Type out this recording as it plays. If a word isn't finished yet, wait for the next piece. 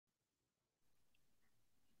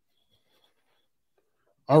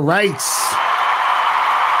All right. We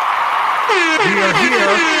are here.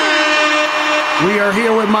 We are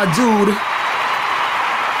here with my dude,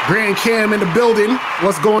 Grand Cam in the building.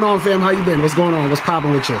 What's going on, fam? How you been? What's going on? What's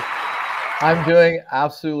popping with you? I'm doing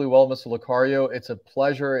absolutely well, Mr. Lucario. It's a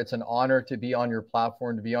pleasure. It's an honor to be on your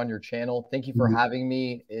platform, to be on your channel. Thank you for having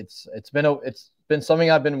me. It's been something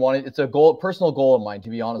I've been wanting. It's a personal goal of mine, to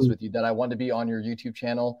be honest with you, that I want to be on your YouTube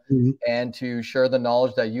channel and to share the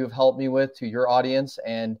knowledge that you've helped me with to your audience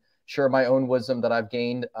and share my own wisdom that I've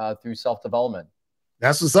gained through self-development.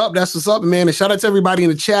 That's what's up. That's what's up, man. And shout out to everybody in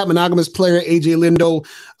the chat. Monogamous Player, AJ Lindo,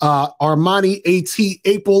 Armani, AT,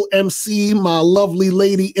 April, MC, my lovely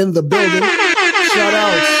lady in the building. Shout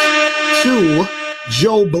out to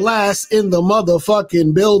Joe Blast in the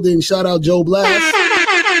motherfucking building. Shout out Joe Blast.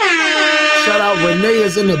 Shout out Renee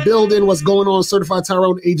is in the building. What's going on? Certified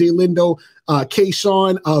Tyrone, AJ Lindo,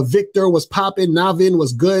 K-Sean, Victor was popping. Navin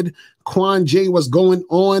was good. Quan J was going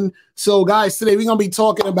on. So guys, today we're going to be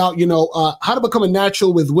talking about, how to become a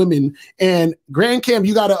natural with women. And Grand Cam,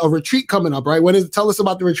 you got a retreat coming up, right? When is it? Tell us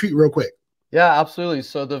about the retreat real quick. Yeah, absolutely.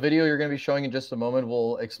 So the video you're going to be showing in just a moment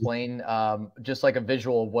will explain just like a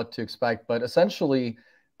visual of what to expect. But essentially,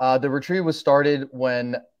 the retreat was started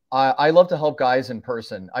when I love to help guys in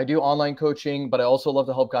person. I do online coaching, but I also love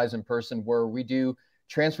to help guys in person where we do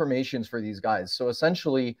transformations for these guys. So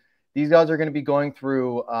essentially, these guys are going to be going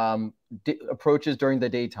through approaches during the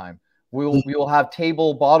daytime. We will have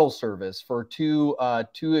table bottle service for two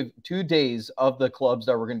days of the clubs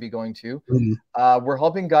that we're going to be going to. We're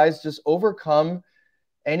helping guys just overcome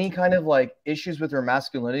any kind of like issues with their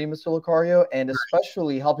masculinity, Mr. Lucario, and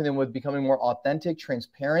especially helping them with becoming more authentic,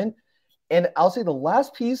 transparent. And I'll say the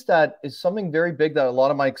last piece that is something very big that a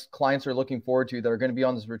lot of my clients are looking forward to that are going to be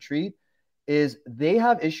on this retreat is they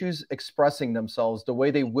have issues expressing themselves the way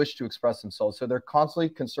they wish to express themselves. So they're constantly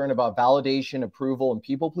concerned about validation, approval, and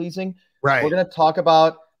people pleasing. Right. We're going to talk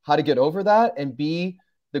about how to get over that and be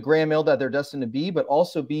the grand male that they're destined to be, but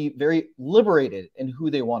also be very liberated in who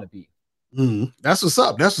they want to be. That's what's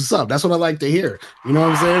up. That's what's up. That's what I like to hear. You know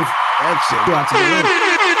what I'm saying?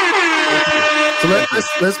 So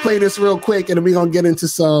let's play this real quick, and then we're gonna get into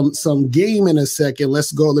some game in a second.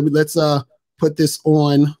 Let's go. Let's put this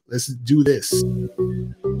on. Let's do this.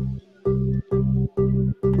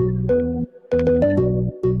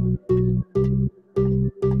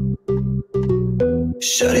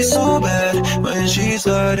 Shawty so bad when she's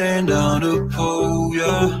sliding down the pole,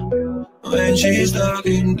 yeah. When she's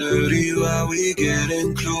talking dirty while we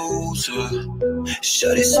getting closer.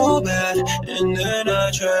 Shawty so bad, and then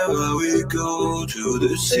I try while we go to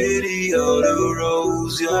the city of the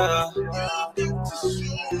rose, yeah.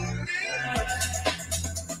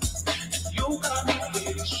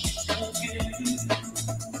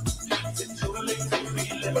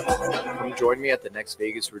 Come join me at the next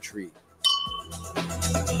Vegas retreat.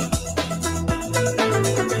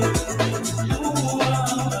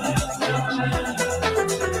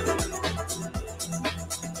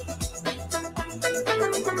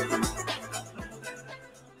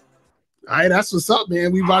 All right, that's what's up,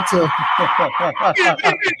 man. We about to. Hey,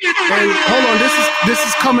 hold on. This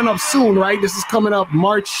is coming up soon, right? This is coming up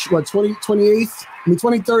March 28th? I mean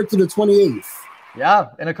 23rd to the 28th. Yeah,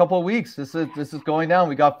 in a couple of weeks. This is going down.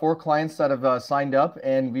 We got 4 clients that have signed up,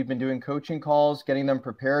 and we've been doing coaching calls, getting them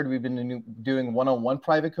prepared. We've been doing one-on-one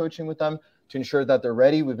private coaching with them to ensure that they're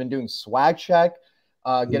ready. We've been doing swag check,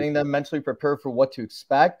 getting them mentally prepared for what to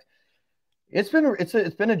expect. It's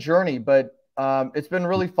been a journey, but it's been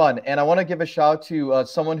really fun. And I want to give a shout out to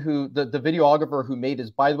someone who the videographer who made this.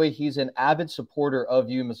 By the way, he's an avid supporter of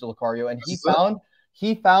you, Mr. Lucario, and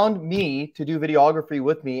he found me to do videography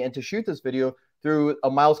with me and to shoot this video through a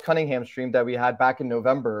Miles Cunningham stream that we had back in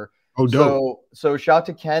November. Oh, dope. So shout out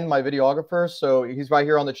to Ken, my videographer. So he's right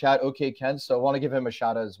here on the chat. Okay, Ken. So I want to give him a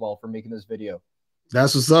shout out as well for making this video.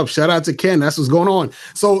 That's what's up. Shout out to Ken. That's what's going on.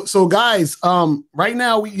 So guys, right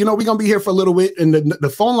now, we're going to be here for a little bit, and the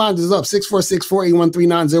phone lines is up,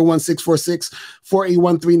 646-481-3901,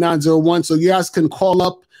 646-481-3901. So you guys can call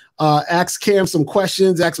up, ask Cam some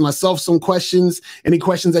questions, ask myself some questions, any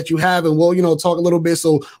questions that you have, and we'll, talk a little bit.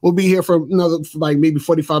 So we'll be here for like maybe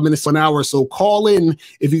 45 minutes to an hour. So call in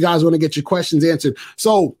if you guys want to get your questions answered.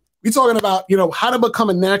 So we're talking about, how to become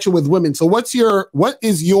a natural with women. So what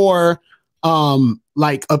is your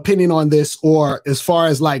like opinion on this, or as far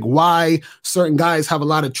as like why certain guys have a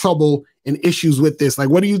lot of trouble and issues with this? Like,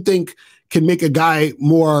 what do you think can make a guy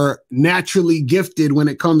more naturally gifted when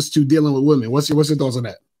it comes to dealing with women? What's your thoughts on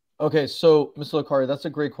that? Okay, so Mr. Lucario, that's a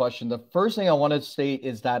great question. The first thing I want to state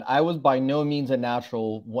is that I was by no means a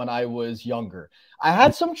natural when I was younger. I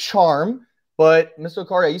had some charm, But Mr.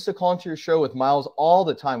 Akari, I used to call into your show with Miles all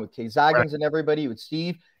the time, with Kay Zaggins and everybody, with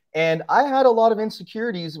Steve. And I had a lot of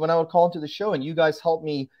insecurities when I would call into the show, and you guys helped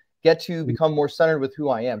me get to become more centered with who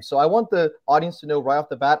I am. So I want the audience to know right off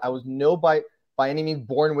the bat, I was by any means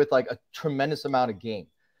born with like a tremendous amount of game.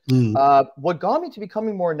 What got me to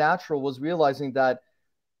becoming more natural was realizing that,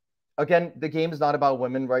 again, the game is not about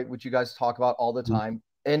women, right? Which you guys talk about all the time.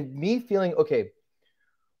 And me feeling, okay,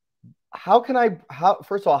 first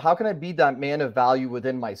of all, how can I be that man of value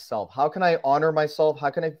within myself? How can I honor myself? How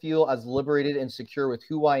can I feel as liberated and secure with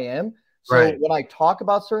who I am? So when I talk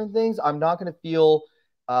about certain things, I'm not going to feel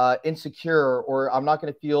insecure, or I'm not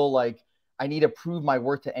going to feel like I need to prove my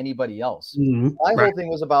worth to anybody else. My whole thing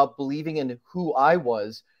was about believing in who I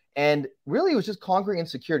was. And really, it was just conquering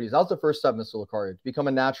insecurities. That was the first step, Mr. Lucario, to become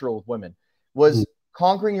a natural with women, was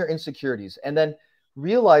conquering your insecurities. And then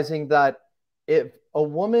realizing that if a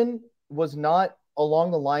woman was not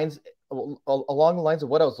along the lines of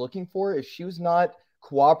what I was looking for, if she was not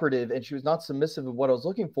cooperative and she was not submissive of what I was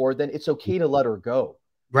looking for, then it's okay to let her go.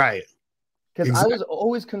 Right. Because I was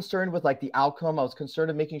always concerned with like the outcome. I was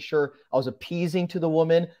concerned of making sure I was appeasing to the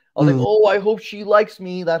woman. I was like, oh, I hope she likes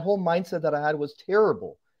me. That whole mindset that I had was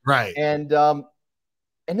terrible. Right. And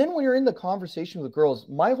then when you're in the conversation with girls,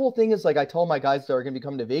 my whole thing is like, I tell my guys that are going to be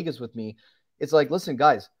coming to Vegas with me, it's like, listen,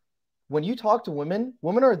 guys, when you talk to women,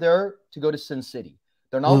 women are there to go to Sin City.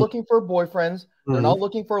 They're not looking for boyfriends. They're not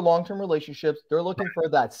looking for long-term relationships. They're looking for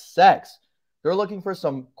that sex. They're looking for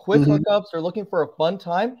some quick hookups. They're looking for a fun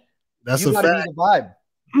time. That's you a gotta fact. be the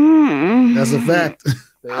vibe. That's a fact.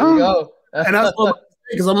 There you go. And that's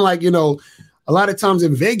because I'm like, you know, a lot of times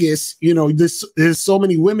in Vegas, you know, there's so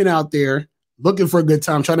many women out there looking for a good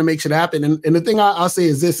time, trying to make shit happen. And the thing I'll say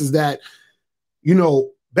is this, is that, you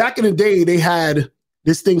know, back in the day, they had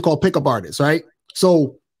this thing called pickup artists, right?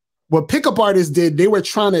 So what pickup artists did, they were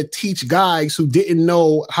trying to teach guys who didn't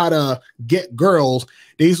know how to get girls.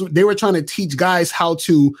 They were trying to teach guys how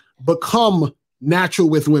to become natural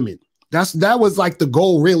with women. That was like the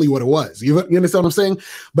goal, really, what it was. You understand what I'm saying?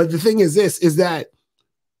 But the thing is this, is that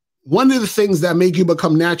one of the things that make you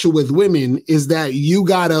become natural with women is that you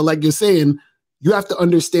gotta, like you're saying, you have to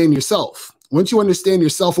understand yourself. Once you understand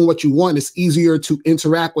yourself and what you want, it's easier to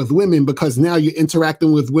interact with women, because now you're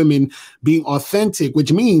interacting with women being authentic,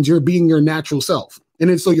 which means you're being your natural self. And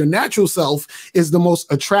then so your natural self is the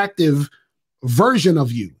most attractive version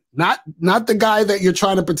of you. Not the guy that you're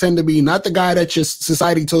trying to pretend to be, not the guy that your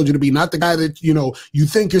society told you to be, not the guy that, you know, you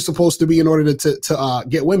think you're supposed to be in order to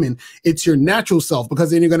get women. It's your natural self,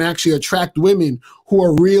 because then you're going to actually attract women who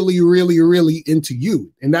are really, really, really into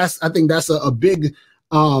you. And I think that's a big,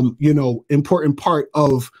 you know, important part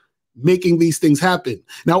of making these things happen.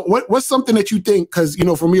 Now, what's something that you think, because, you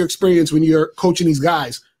know, from your experience when you're coaching these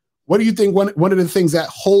guys, what do you think one of the things that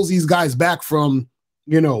holds these guys back from,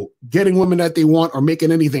 you know, getting women that they want or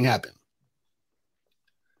making anything happen?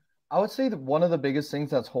 I would say that one of the biggest things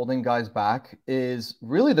that's holding guys back is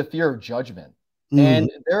really the fear of judgment. And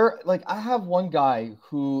I have one guy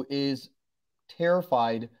who is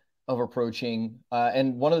terrified of approaching.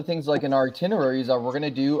 And one of the things, like in our itineraries, are we're going to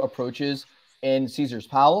do approaches in Caesar's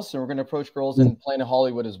Palace, and we're going to approach girls in Planet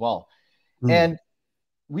Hollywood as well. And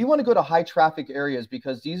we want to go to high traffic areas,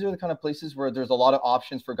 because these are the kind of places where there's a lot of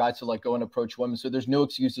options for guys to like go and approach women. So there's no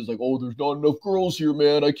excuses like, oh, there's not enough girls here,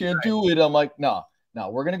 man, I can't do it. I'm like, no,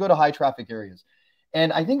 we're going to go to high traffic areas.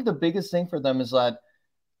 And I think the biggest thing for them is that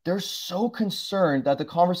they're so concerned that the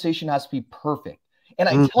conversation has to be perfect. And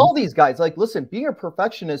I tell these guys, like, listen, being a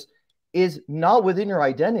perfectionist is not within your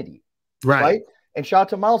identity. Right. And shout out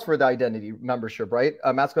to Miles for the identity membership, right?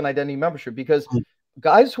 Masculine identity membership, because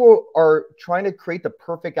guys who are trying to create the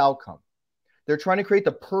perfect outcome, they're trying to create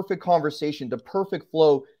the perfect conversation, the perfect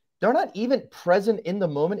flow. They're not even present in the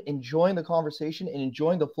moment, enjoying the conversation and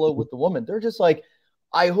enjoying the flow with the woman. They're just like,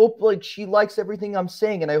 I hope like she likes everything I'm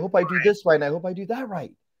saying, and I hope I do this right, and I hope I do that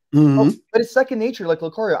right. But it's second nature. Like,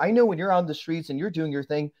 Lucario, I know when you're on the streets and you're doing your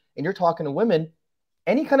thing and you're talking to women,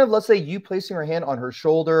 any kind of, let's say you placing your hand on her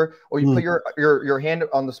shoulder, or you put your hand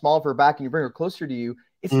on the small of her back and you bring her closer to you,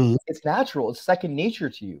 it's natural. It's second nature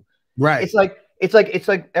to you. Right. It's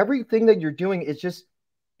like everything that you're doing is just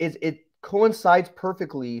it coincides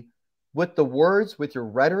perfectly with the words, with your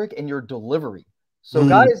rhetoric and your delivery. So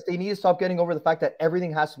guys, they need to stop getting over the fact that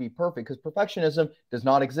everything has to be perfect, because perfectionism does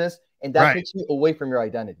not exist, and that takes you away from your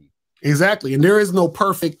identity. Exactly. And there is no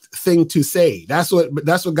perfect thing to say. That's what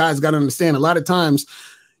guys got to understand. A lot of times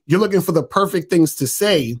you're looking for the perfect things to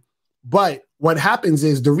say, but what happens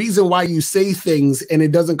is the reason why you say things and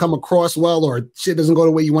it doesn't come across well, or shit doesn't go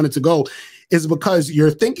the way you want it to go, is because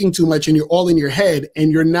you're thinking too much and you're all in your head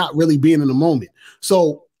and you're not really being in the moment.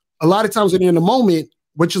 So a lot of times when you're in the moment,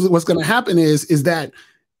 what's going to happen is that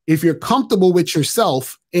if you're comfortable with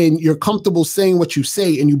yourself and you're comfortable saying what you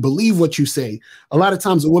say and you believe what you say, a lot of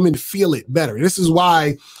times the women feel it better. This is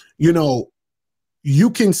why, you know, you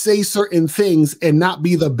can say certain things and not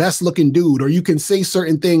be the best looking dude, or you can say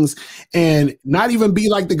certain things and not even be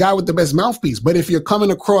like the guy with the best mouthpiece. But if you're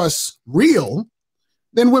coming across real,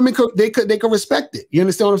 then women could respect it. You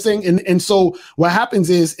understand what I'm saying? And so what happens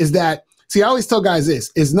is that, see, I always tell guys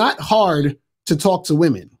this, it's not hard to talk to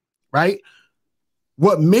women, right?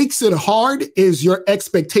 What makes it hard is your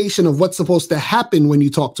expectation of what's supposed to happen when you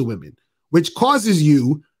talk to women, which causes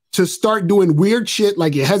you to start doing weird shit,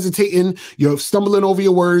 like you're hesitating, you're stumbling over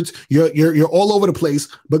your words, you're all over the place,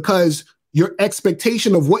 because your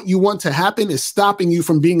expectation of what you want to happen is stopping you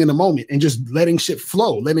from being in the moment and just letting shit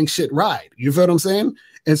flow, letting shit ride. You feel what I'm saying?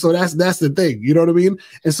 And so that's the thing, you know what I mean?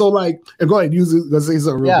 And so, like, and go ahead, let's say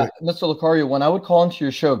something real quick. Mr. Lucario, when I would call into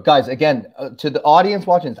your show, guys, again, to the audience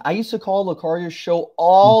watching this, I used to call Lucario's show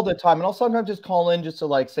all the time, and I'll sometimes just call in just to,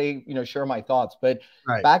 like, say, you know, share my thoughts. But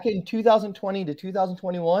back in 2020 to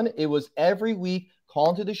 2021, it was every week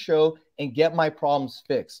call into the show and get my problems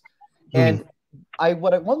fixed. And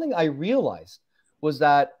one thing I realized was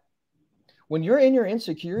that when you're in your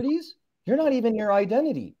insecurities, you're not even your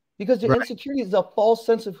identity. Because your insecurity is a false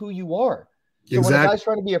sense of who you are. So when a guy's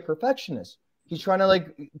trying to be a perfectionist, he's trying to,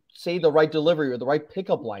 like, say the right delivery or the right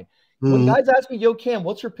pickup line. When guys ask me, yo, Cam,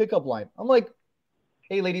 what's your pickup line? I'm like,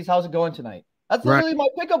 hey, ladies, how's it going tonight? That's literally my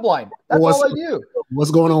pickup line. That's all I do.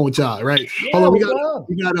 What's going on with y'all, right? Yeah, hold on,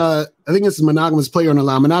 we got I think it's a Monogamous Player on the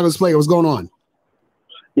line. Monogamous Player, what's going on?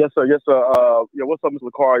 Yes, sir. Yes, sir. Yeah, what's up, Mr.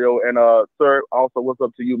 Lucario? And sir, also, what's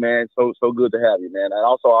up to you, man? So good to have you, man. And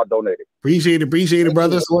also, I donated. Appreciate it,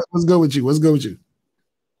 brother. So what's good with you? What's good with you?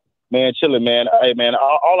 Man, chilling, man. Hey, man,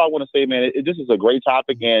 all I want to say, man, this is a great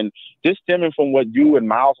topic. And just stemming from what you and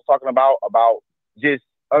Miles are talking about just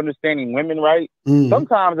understanding women, right?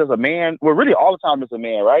 Sometimes as a man, well, really all the time as a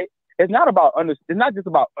man, right? It's not just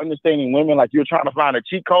about understanding women like you're trying to find a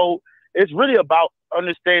cheat code. It's really about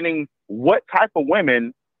understanding what type of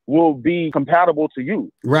women will be compatible to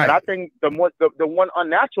you. Right. And I think the one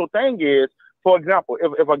unnatural thing is, for example,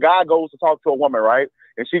 if a guy goes to talk to a woman, right,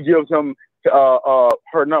 and she gives him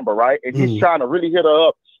her number, right, and he's trying to really hit her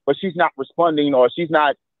up, but she's not responding, or she's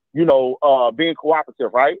not, you know, being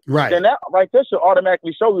cooperative, right? Right. Then that right there should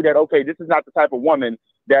automatically show you that, okay, this is not the type of woman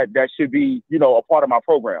that should be, you know, a part of my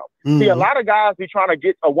program. See, a lot of guys be trying to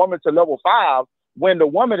get a woman to level 5 when the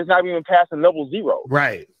woman is not even passing level 0.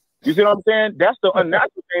 Right. You see what I'm saying? That's the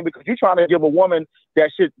unnatural thing, because you're trying to give a woman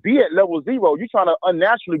that should be at level 0, you're trying to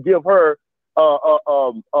unnaturally give her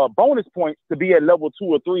bonus points to be at level 2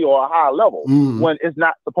 or 3 or a higher level when it's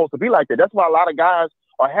not supposed to be like that. That's why a lot of guys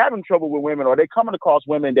are having trouble with women, or they coming across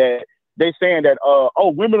women that they saying that,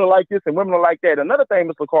 oh, women are like this and women are like that. Another thing,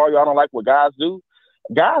 Mr. Lucario, I don't like what guys do.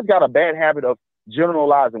 Guys got a bad habit of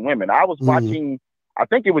generalizing women. I was watching, I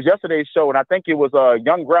think it was yesterday's show, and I think it was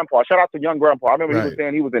Young Grandpa. Shout out to Young Grandpa. I remember he was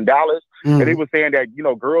saying he was in Dallas, and he was saying that, you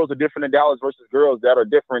know, girls are different in Dallas versus girls that are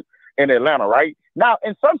different in Atlanta, right? Now,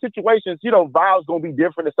 in some situations, you know, vibes going to be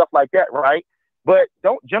different and stuff like that, right? But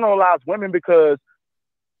don't generalize women, because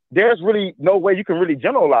there's really no way you can really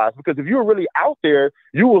generalize, because if you're really out there,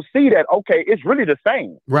 you will see that, okay, it's really the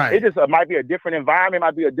same. Right. It just might be a different environment,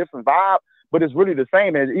 might be a different vibe, but it's really the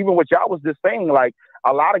same. And even what y'all was just saying, like,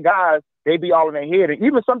 a lot of guys, they be all in their head. And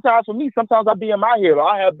even sometimes for me, sometimes I be in my head, or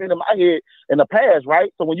I have been in my head in the past,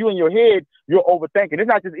 right? So when you're in your head, you're overthinking. It's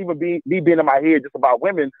not just even me being in my head just about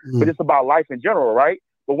women, but it's about life in general, right?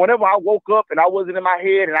 But whenever I woke up and I wasn't in my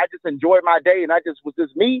head and I just enjoyed my day and I just was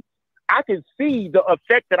just me, I can see the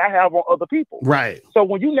effect that I have on other people. Right. So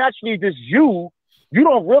when you naturally just you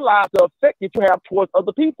don't realize the effect that you have towards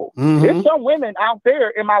other people. There's some women out there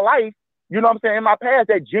in my life, you know what I'm saying, in my past,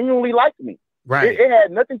 that genuinely liked me. Right. It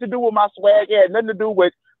had nothing to do with my swag. It had nothing to do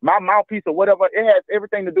with my mouthpiece or whatever. It has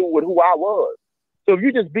everything to do with who I was. So if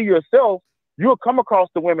you just be yourself, you'll come across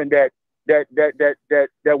the women that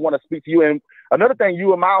want to speak to you. And another thing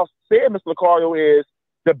you and Miles said, Mr. Lucario, is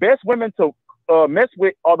the best women to mess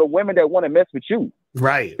with are the women that want to mess with you.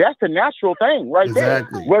 Right. That's the natural thing right there.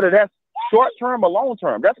 Whether that's short term or long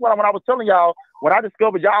term. That's why when I was telling y'all, when I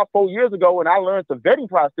discovered y'all 4 years ago and I learned the vetting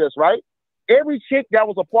process, right? Every chick that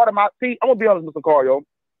was a part of my I'm gonna be honest, Mr. Lucario.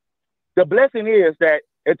 The blessing is that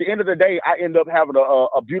at the end of the day, I end up having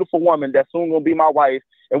a beautiful woman that's soon gonna be my wife,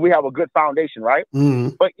 and we have a good foundation, right?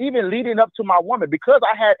 But even leading up to my woman, because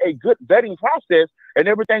I had a good vetting process and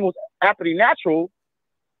everything was absolutely natural,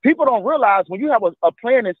 people don't realize when you have a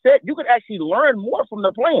plan and set, you can actually learn more from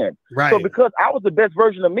the plan. Right. So because I was the best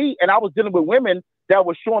version of me and I was dealing with women that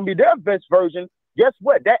were showing me their best version, guess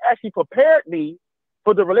what? That actually prepared me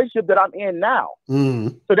for the relationship that I'm in now.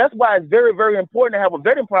 So that's why it's very, very important to have a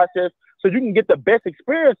vetting process so you can get the best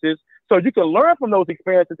experiences, so you can learn from those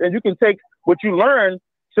experiences and you can take what you learn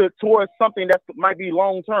towards something that might be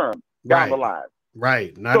long term down the line.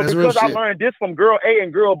 Right. Now, so because I learned this from girl A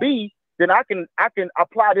and girl B, then I can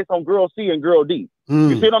apply this on girl C and girl D.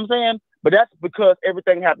 You see what I'm saying? But that's because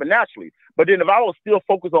everything happened naturally. But then if I was still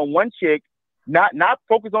focused on one chick, not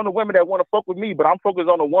focused on the women that want to fuck with me, but I'm focused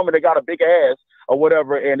on the woman that got a big ass or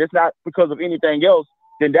whatever, and it's not because of anything else,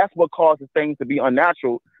 then that's what causes things to be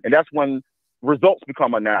unnatural, and that's when results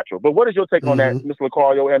become unnatural. But what is your take on that, Mr.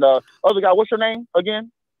 Lucario? And other guy, what's your name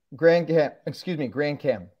again? Grand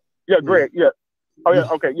Cam. Yeah, Greg. Yeah. Oh yeah.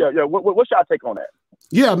 Okay. Yeah. Yeah. What's your take on that?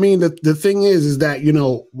 Yeah, I mean the thing is that, you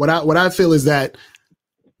know, what I feel is that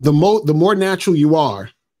the more natural you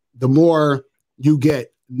are, the more you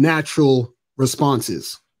get natural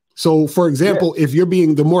responses. So, for example, if you're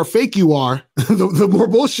the more fake you are, the more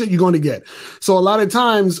bullshit you're going to get. So a lot of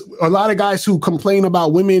times, a lot of guys who complain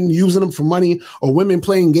about women using them for money or women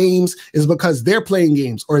playing games is because they're playing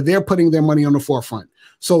games or they're putting their money on the forefront.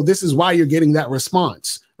 So this is why you're getting that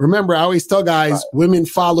response. Remember, I always tell guys, women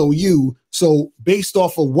follow you. So based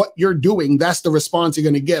off of what you're doing, that's the response you're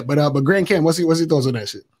going to get. But Grand Cam, what's your thoughts on that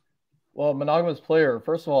shit? Well, Monogamous Player,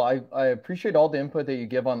 first of all, I appreciate all the input that you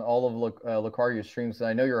give on all of Lucario's streams.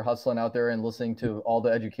 I know you're hustling out there and listening to all the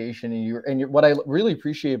education, and what I really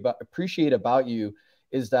appreciate about you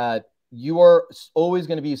is that you are always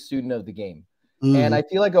going to be a student of the game. And I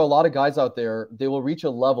feel like a lot of guys out there, they will reach a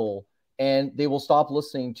level and they will stop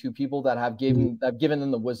listening to people that have given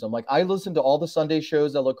them the wisdom. Like, I listen to all the Sunday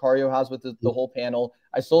shows that Lucario has with the whole panel.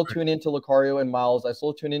 I still tune into Lucario and Miles. I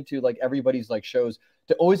still tune into like everybody's like shows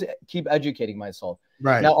to always keep educating myself.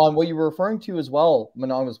 Right. Now, on what you were referring to as well,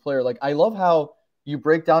 Monogamous Player, like, I love how you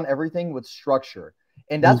break down everything with structure.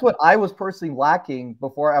 And that's what I was personally lacking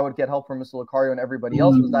before I would get help from Mr. Lucario and everybody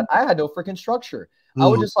else, was that I had no freaking structure. I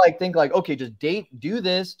would just like think like, okay, just date, do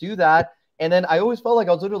this, do that. And then I always felt like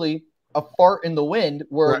I was literally a fart in the wind,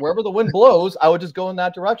 where wherever the wind blows, I would just go in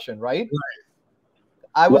that direction. Right.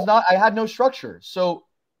 I had no structure. So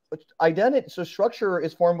structure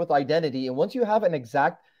is formed with identity. And once you have an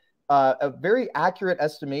exact, a very accurate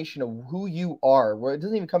estimation of who you are, where it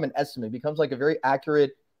doesn't even become an estimate, it becomes like a very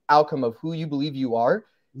accurate outcome of who you believe you are.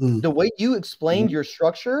 The way you explained your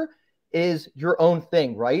structure is your own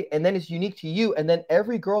thing, right? And then it's unique to you. And then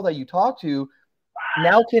every girl that you talk to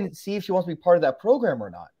now can see if she wants to be part of that program or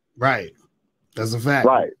not. Right. That's a fact.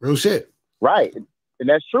 Right. Real shit. Right. And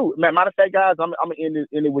that's true. Matter of fact, guys, I'm gonna end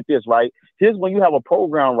it with this, right? Here's when you have a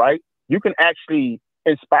program, right? You can actually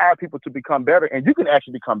inspire people to become better, and you can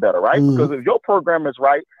actually become better, right? Because if your program is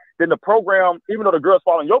right, then the program, even though the girl's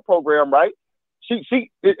following your program, right?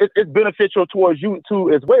 It's beneficial towards you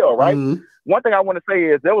too as well, right? One thing I want to say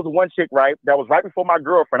is there was one chick, right? That was right before my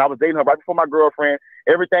girlfriend. I was dating her right before my girlfriend.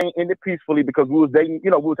 Everything ended peacefully because we was dating, you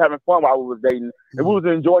know, we was having fun while we was dating, and we was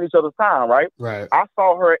enjoying each other's time, right? I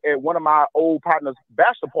saw her at one of my old partners'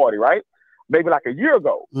 bachelor party, right? Maybe like a year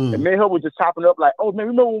ago. And me and her was just chopping up like, oh man,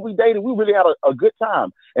 remember when we dated? We really had a good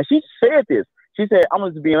time. And she said this. She said,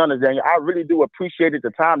 I'm just being honest, Daniel, I really do appreciate the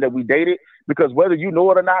time that we dated, because whether you know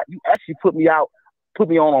it or not, you actually put me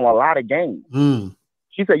on a lot of games.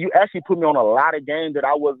 She said, you actually put me on a lot of games that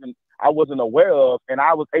I wasn't aware of, and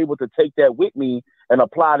I was able to take that with me and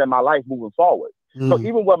apply it in my life moving forward. So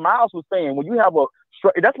even what Miles was saying, when you have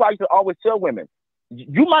that's why I used to always tell women,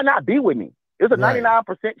 you might not be with me. There's a 99%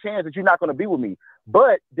 chance that you're not going to be with me,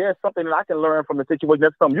 but there's something that I can learn from the situation.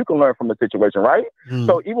 That's something you can learn from the situation, right?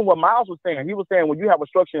 So even what Miles was saying, he was saying when you have a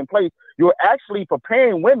structure in place, you're actually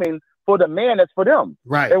preparing women for the man that's for them.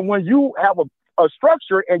 Right. And when you have a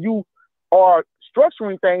structure and you are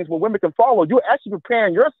structuring things where women can follow, you're actually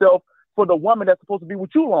preparing yourself for the woman that's supposed to be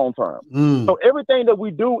with you long term. So everything that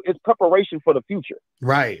we do is preparation for the future.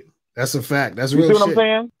 Right. That's a fact. That's real shit. You see what I'm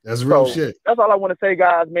saying? That's real shit. That's all I want to say,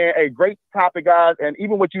 guys, man. A great topic, guys. And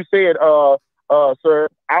even what you said, sir,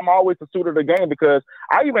 I'm always a student of the game, because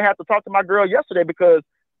I even had to talk to my girl yesterday because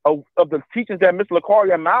of the teachings that Mr.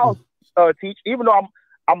 Lucario and Miles teach. Even though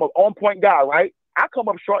I'm an on-point guy, right? I come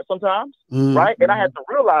up short sometimes, right? And I had to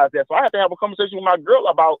realize that. So I had to have a conversation with my girl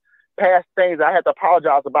about past things I had to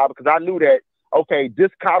apologize about, because I knew that, okay,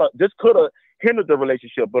 this could have hindered the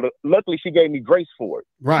relationship, but luckily she gave me grace for it.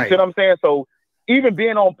 Right. You see what I'm saying? So even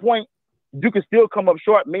being on point, you can still come up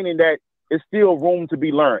short, meaning that it's still room to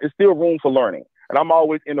be learned. It's still room for learning. And I'm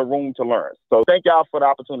always in the room to learn. So thank y'all for the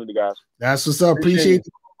opportunity, guys. That's what's up. Appreciate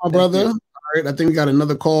you, my brother. All right. I think we got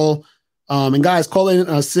another call. And guys, call in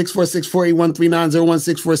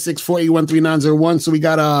 646-481-3901, 646-481-3901. So we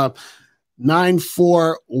got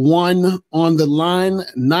 941 on the line.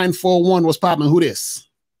 941, what's popping? Who this?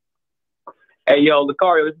 Hey, yo,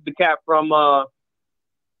 Lucario, this is the cat from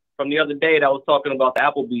the other day that was talking about the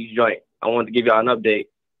Applebee's joint. I wanted to give y'all an update.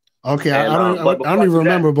 Okay, and, I don't even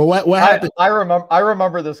remember, but what happened? I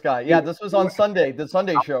remember this guy. Yeah, this was on Sunday, the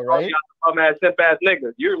Sunday show, right? I'm ass simp ass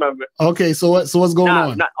nigga. You remember? Okay, so what's going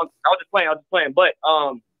on? I was just playing. But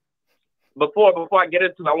before I get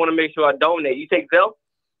into it, I want to make sure I donate. You take Zelle?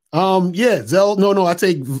 Yeah, Zelle. No, I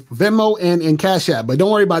take Venmo and Cash App, but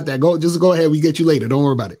don't worry about that. Go ahead. We get you later. Don't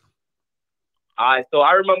worry about it. All right. So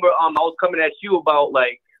I remember I was coming at you about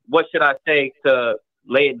like what should I say to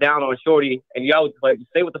lay it down on Shorty, and y'all was like,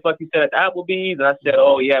 say what the fuck you said at the Applebee's, and I said,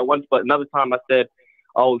 oh yeah, once, but another time I said,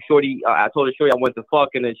 oh Shorty, I told her Shorty I went to fuck,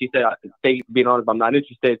 and then she said, stay being honest, I'm not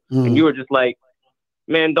interested, and you were just like,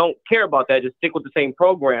 man, don't care about that, just stick with the same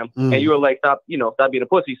program, and you were like, stop being a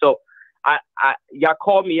pussy. So y'all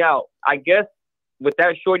called me out. I guess with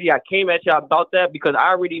that Shorty, I came at y'all about that because I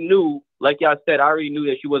already knew, like y'all said, I already knew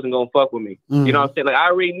that she wasn't gonna fuck with me. You know what I'm saying? Like I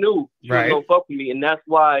already knew she wasn't gonna fuck with me, and that's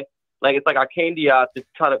why. Like it's like I came to y'all to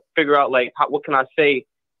try to figure out like what can I say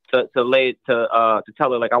to tell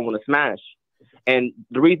her like I want to smash, and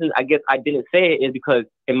the reason I guess I didn't say it is because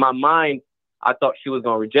in my mind I thought she was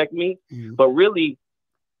gonna reject me, but really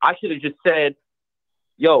I should have just said,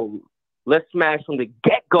 "Yo, let's smash from the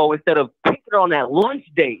get go" instead of picking her on that lunch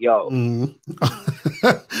date, yo.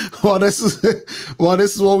 Well, this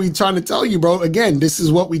is what we're trying to tell you, bro. Again, this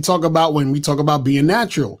is what we talk about when we talk about being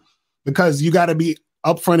natural, because you got to be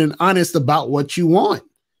upfront and honest about what you want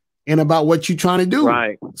and about what you're trying to do,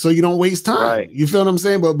 right? So you don't waste time. Right. You feel what I'm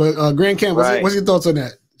saying? But Grand Camp, what's your thoughts on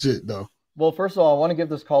that shit, though? Well, first of all, I want to give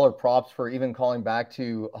this caller props for even calling back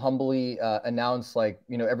to humbly announce, like,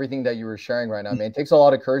 you know, everything that you were sharing right now, man. It takes a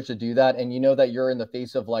lot of courage to do that, and you know that you're in the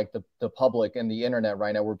face of like the public and the internet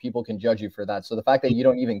right now, where people can judge you for that. So the fact that you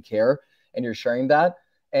don't even care and you're sharing that,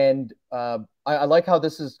 and I like how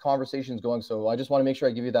this conversation is going. So I just want to make sure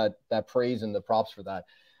I give you that praise and the props for that.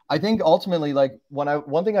 I think ultimately, like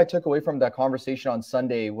one thing I took away from that conversation on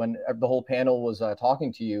Sunday when the whole panel was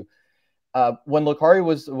talking to you, when Lucario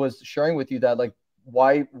was sharing with you that like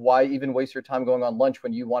why even waste your time going on lunch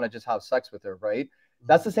when you want to just have sex with her, right?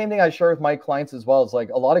 That's the same thing I share with my clients as well. It's like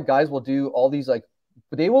a lot of guys will do all these like.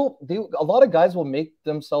 But a lot of guys will make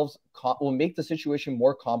the situation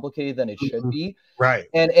more complicated than it should be. Right.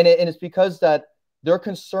 And it's because that they're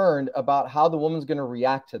concerned about how the woman's going to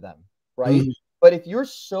react to them. Right. But if you're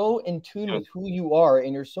so in tune with who you are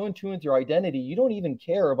and you're so in tune with your identity, you don't even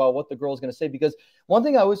care about what the girl's going to say. Because one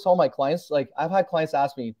thing I always tell my clients, like I've had clients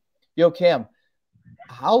ask me, yo, Cam,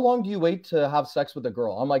 how long do you wait to have sex with a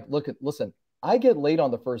girl? I'm like, listen, I get laid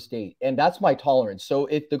on the first date, and that's my tolerance. So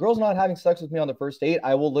if the girl's not having sex with me on the first date,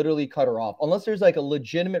 I will literally cut her off unless there's like a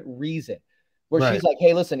legitimate reason where she's like,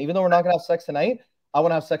 hey, listen, even though we're not going to have sex tonight, I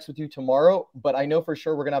want to have sex with you tomorrow, but I know for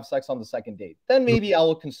sure we're going to have sex on the second date. Then maybe I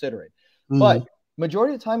will consider it. But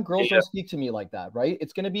majority of the time, girls don't speak to me like that, right?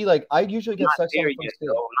 It's going to be like, I usually get sex on the first date.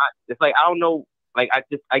 It's like, I don't know. Like,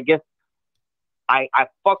 I guess I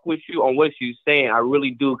fuck with you on what you're saying. I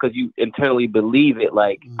really do, because you internally believe it.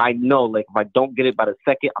 Like, I know, like, if I don't get it by the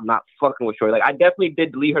second, I'm not fucking with Shorty. Like, I definitely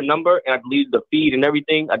did delete her number, and I deleted the feed and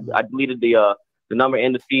everything. I deleted the number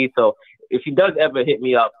and the feed. So if she does ever hit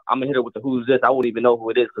me up, I'm gonna hit her with the who's this. I won't even know who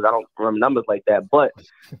it is because I don't remember numbers like that. But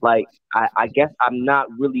like, I guess I'm not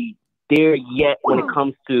really there yet when it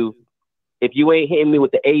comes to, if you ain't hitting me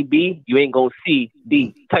with the A-B, you ain't gonna see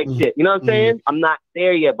D type shit. You know what I'm saying? I'm not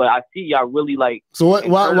there yet, but I see y'all really like. So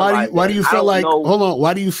why do you feel like, hold on,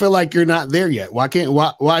 why do you feel like you're not there yet? Why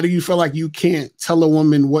do you feel like you can't tell a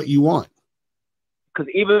woman what you want?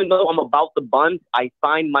 Because even though I'm about the buns, I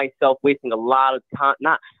find myself wasting a lot of time.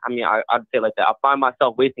 I'd say like that. I find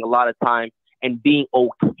myself wasting a lot of time and being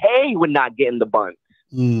okay with not getting the buns.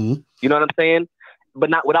 You know what I'm saying? But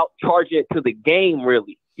not without charging it to the game,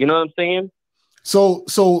 really. You know what I'm saying? So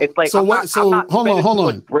it's like, hold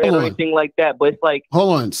on. Bread or anything like that, but it's like,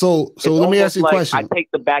 hold on. So let me ask you a question. I take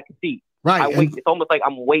the back seat. Right. It's almost like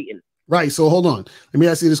I'm waiting. Right. So hold on. Let me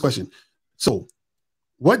ask you this question. So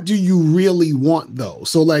what do you really want though?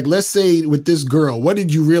 So like, let's say with this girl, what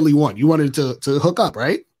did you really want? You wanted to hook up,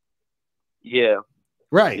 right? Yeah.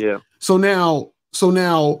 Right. Yeah. So now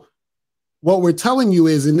what we're telling you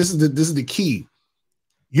is, and this is the key,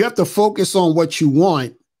 you have to focus on what you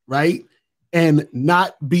want, right? And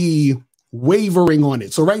not be wavering on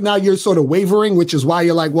it. So right now you're sort of wavering, which is why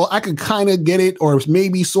you're like, well, I could kind of get it, or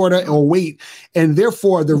maybe sort of, or wait. And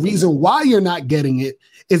therefore the reason why you're not getting it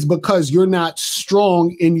is because you're not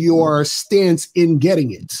strong in your stance in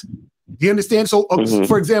getting it. Do you understand? So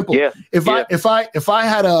for example, if I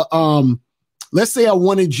had a let's say I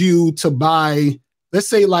wanted you to buy, let's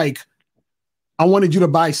say like I wanted you to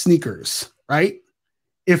buy sneakers, right?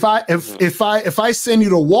 If I send you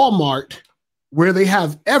to Walmart where they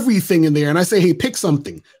have everything in there and I say, hey, pick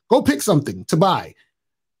something, go pick something to buy.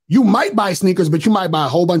 You might buy sneakers, but you might buy a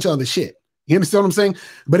whole bunch of other shit. You understand what I'm saying?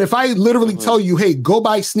 But if I literally tell you, hey, go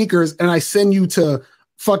buy sneakers, and I send you to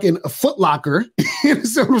fucking a Foot Locker, you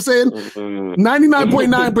understand what I'm saying?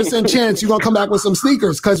 99.9% chance you're going to come back with some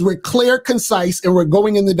sneakers because we're clear, concise, and we're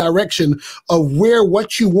going in the direction of where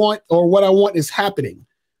what you want or what I want is happening.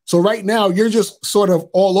 So right now, you're just sort of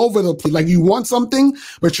all over the place. Like you want something,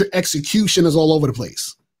 but your execution is all over the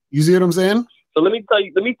place. You see what I'm saying? So let me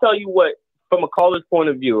tell you what, from a caller's point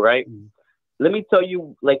of view, right? Let me tell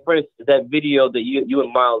you, like, for instance, that video that you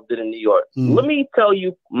and Miles did in New York. Let me tell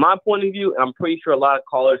you my point of view, and I'm pretty sure a lot of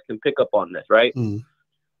callers can pick up on this, right? When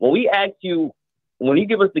we ask you, when you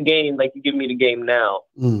give us the game, like you give me the game now,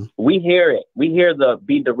 we hear it. We hear the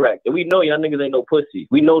be direct. And we know y'all niggas ain't no pussy.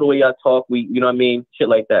 We know the way y'all talk. You know what I mean? Shit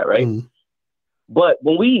like that, right? But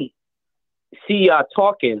when we see y'all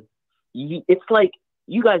talking, it's like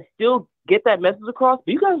you guys still get that message across,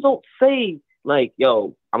 but you guys don't say, like,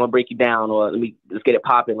 yo, I'm gonna break you down, or let's get it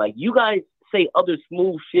popping. Like, you guys say other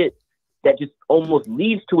smooth shit that just almost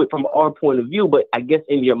leads to it from our point of view. But I guess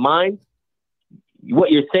in your mind,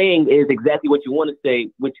 what you're saying is exactly what you want to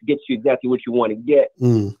say, which gets you exactly what you want to get,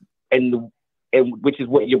 and which is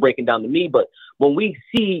what you're breaking down to me. But when we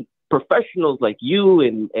see professionals like you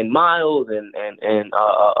and Miles and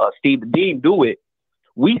Steve the Dean do it,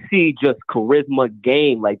 we see just charisma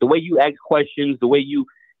game. Like the way you ask questions, the way you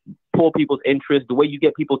pull people's interest, the way you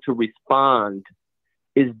get people to respond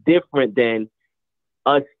is different than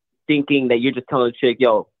us thinking that you're just telling a chick,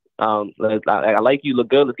 yo, I like you, look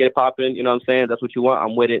good, let's get it popping. You know what I'm saying? That's what you want.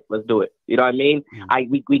 I'm with it. Let's do it. You know what I mean?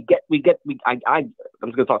 I'm just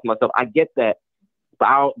gonna talk to myself. I get that,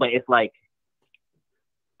 but it's like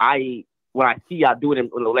when I see y'all do it,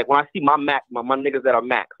 like when I see my niggas that are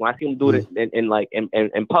Max, when I see them do it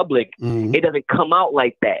in public, it doesn't come out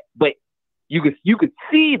like that. But you could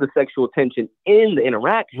see the sexual tension in the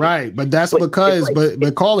interaction. Right. But that's because,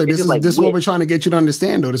 but caller, this is what we're trying to get you to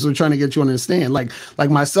understand, though. This is what we're trying to get you to understand. Like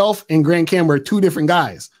myself and Grant Cam were two different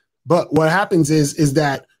guys. But what happens is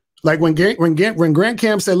that, like when Grant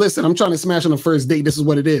Cam said, listen, I'm trying to smash on the first date, this is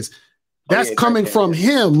what it is. That's coming from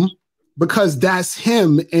him, because that's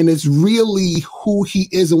him, and it's really who he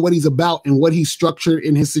is and what he's about and what he's structured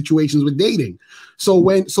in his situations with dating. So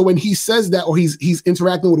when he says that, or he's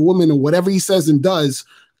interacting with a woman, and whatever he says and does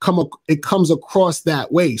it comes across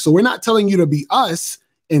that way. So we're not telling you to be us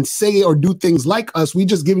and say or do things like us. We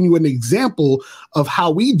just giving you an example of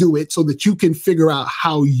how we do it so that you can figure out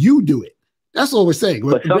how you do it. That's what we're saying.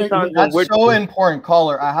 But sometimes that's so important,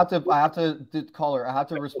 caller. I have to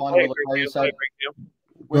respond to what you said.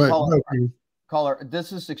 Caller,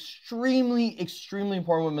 this is extremely, extremely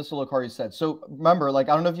important what Mr. Licari said. So remember, like,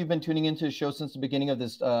 I don't know if you've been tuning into the show since the beginning of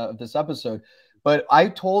this episode, but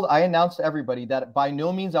I announced to everybody that by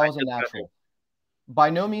no means I was a natural. By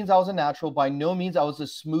no means I was a natural. By no means I was a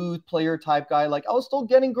smooth player type guy. Like, I was still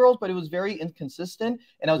getting girls, but it was very inconsistent,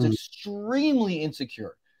 and I was extremely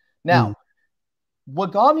insecure. Now,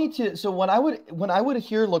 what got me to, so when I would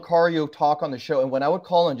hear Lucario talk on the show, and when I would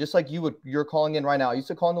call in, just like you're calling in right now, I used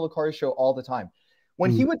to call in the Lucario show all the time.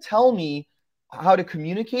 When he would tell me how to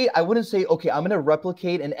communicate, I wouldn't say, okay, I'm going to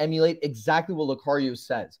replicate and emulate exactly what Lucario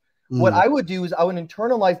says. What I would do is I would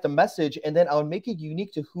internalize the message, and then I would make it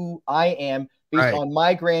unique to who I am based on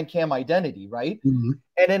my Grand Cam identity, right? And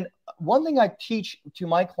then one thing I teach to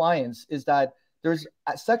my clients is that there's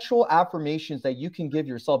sexual affirmations that you can give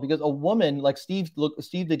yourself, because a woman, like Steve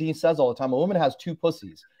the Dean says all the time, a woman has two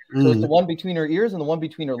pussies. So it's the one between her ears and the one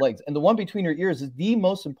between her legs. And the one between her ears is the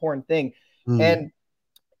most important thing. And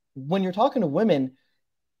when you're talking to women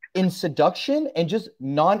in seduction and just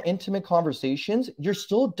non-intimate conversations, you're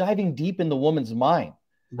still diving deep in the woman's mind.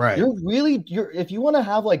 Right. If you want to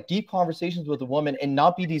have like deep conversations with a woman and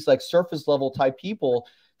not be these like surface level type people,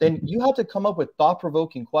 then you have to come up with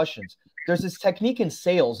thought-provoking questions. There's this technique in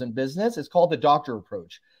sales and business. It's called the doctor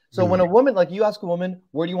approach. So when a woman, like you ask a woman,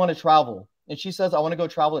 where do you want to travel? And she says, I want to go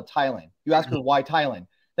travel to Thailand. You ask her, why Thailand?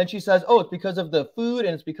 Then she says, oh, it's because of the food,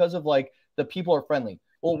 and it's because of like the people are friendly.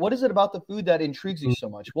 Well, what is it about the food that intrigues you so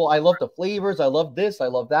much? Well, I love the flavors. I love this. I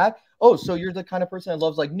love that. Oh, so you're the kind of person that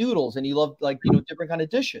loves like noodles, and you love like, different kind of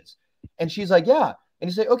dishes. And she's like, yeah. And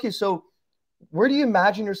you say, okay, so where do you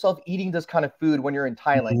imagine yourself eating this kind of food when you're in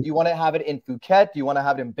Thailand? Do you want to have it in Phuket? Do you want to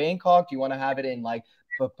have it in Bangkok? Do you want to have it in like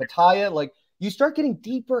Pattaya? Like, you start getting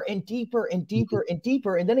deeper and deeper and deeper and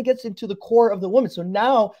deeper, and then it gets into the core of the woman. So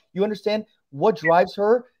now you understand what drives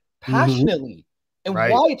her, passionately. And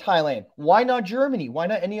Right. why Thailand? Why not Germany? Why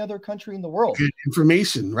not any other country in the world? Good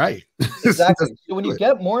information, right? Exactly. So when you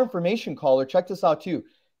get more information, caller, check this out too.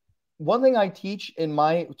 One thing I teach to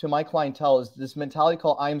my clientele is this mentality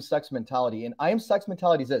called I am sex mentality. And I am sex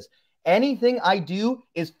mentality is this. Anything I do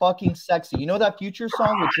is fucking sexy. You know that Future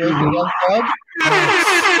song with Drake and Young Thug?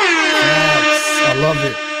 I love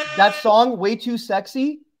it. That song, Way Too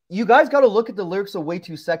Sexy. You guys got to look at the lyrics of Way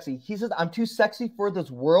Too Sexy. He says, I'm too sexy for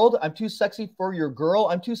this world. I'm too sexy for your girl.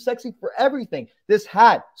 I'm too sexy for everything. This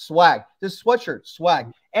hat, swag. This sweatshirt, swag.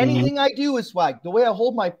 Anything I do is swag. The way I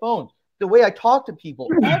hold my phone, the way I talk to people,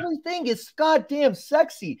 everything is goddamn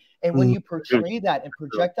sexy. And when you portray that and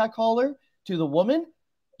project that, caller, to the woman,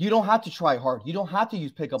 you don't have to try hard. You don't have to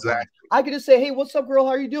use pickup lines. I could just say, hey, what's up, girl?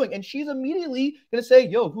 How are you doing? And she's immediately going to say,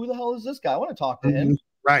 yo, who the hell is this guy? I want to talk to him.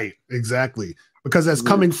 Right, exactly. Because that's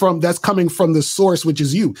coming from the source, which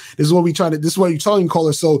is you. This is what you're telling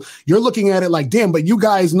callers. So you're looking at it like, damn, but you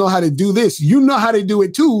guys know how to do this. You know how to do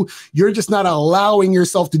it too. You're just not allowing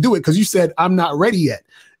yourself to do it because you said, I'm not ready yet.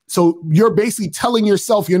 So you're basically telling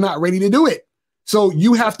yourself you're not ready to do it. So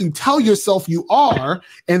you have to tell yourself you are,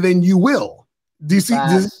 and then you will. Do you see? Do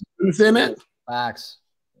you understand that? Facts.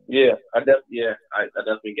 Yeah, I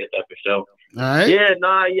definitely get that for sure. All right. Yeah,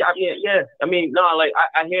 I mean, like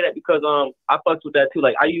I hear that because I fucked with that too.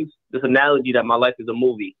 Like I use this analogy that my life is a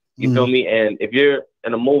movie. You feel me? And if you're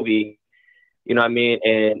in a movie, you know what I mean,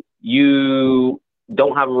 and you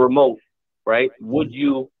don't have a remote, right? Would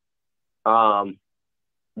you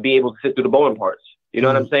be able to sit through the boring parts? You know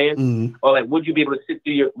what I'm saying? Or like, would you be able to sit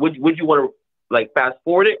through would you want to like fast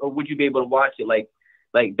forward it, or would you be able to watch it? Like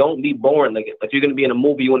don't be boring. Like if you're gonna be in a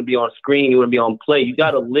movie, you want to be on screen, you want to be on play. You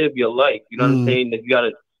gotta live your life. You know what I'm saying? Like you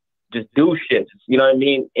gotta just do shit. You know what I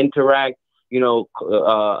mean? Interact. You know,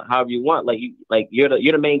 however you want. Like you're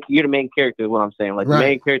the main character. Is what I'm saying. Like the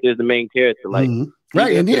main character is the main character. Like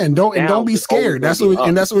right, and don't be scared. That's what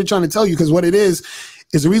we're trying to tell you. Because what it is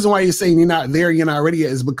the reason why you're saying you're not there, you're not ready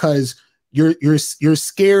yet, is because you're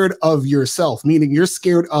scared of yourself. Meaning you're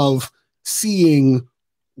scared of seeing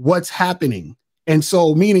what's happening. And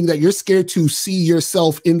so meaning that you're scared to see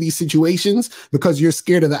yourself in these situations because you're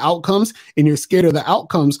scared of the outcomes, and you're scared of the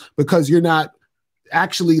outcomes because you're not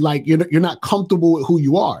actually like, you're not comfortable with who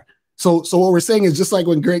you are. So what we're saying is just like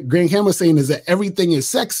when Greg Ham was saying is that everything is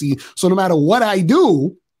sexy. So no matter what I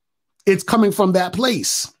do, it's coming from that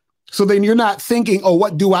place. So then you're not thinking, oh,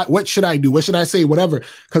 what should I do? What should I say? Whatever.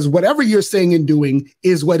 Because whatever you're saying and doing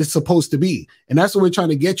is what it's supposed to be. And that's what we're trying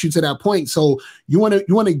to get you to that point. So you want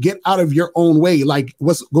to get out of your own way. Like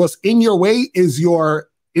what's in your way is your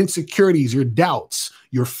insecurities, your doubts,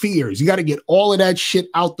 your fears. You got to get all of that shit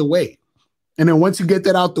out the way. And then once you get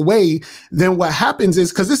that out the way, then what happens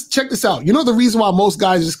is, check this out. You know, the reason why most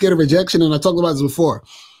guys are scared of rejection, and I talked about this before.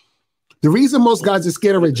 The reason most guys are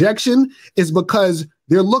scared of rejection is because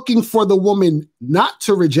they're looking for the woman not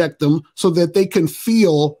to reject them so that they can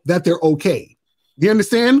feel that they're okay. Do you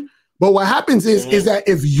understand? But what happens is that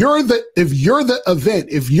if you're the event,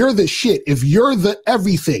 if you're the shit, if you're the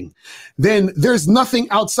everything, then there's nothing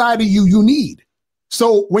outside of you need.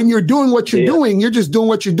 So when you're doing what you're doing, you're just doing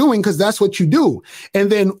what you're doing because that's what you do.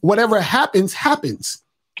 And then whatever happens, happens.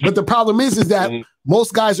 But the problem is that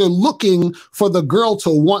most guys are looking for the girl to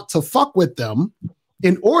want to fuck with them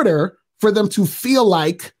in order for them to feel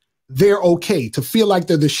like they're okay, to feel like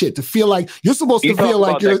they're the shit, to feel like you're supposed to feel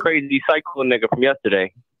like you're that crazy psycho nigga from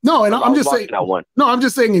yesterday. No, and I'm just saying that one. No, I'm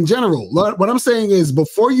just saying in general. What I'm saying is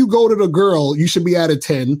before you go to the girl, you should be at a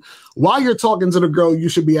 10. While you're talking to the girl, you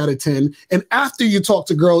should be at a 10. And after you talk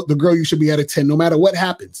to the girl, you should be at a 10, no matter what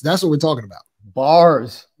happens. That's what we're talking about.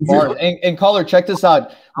 Bars. And caller, check this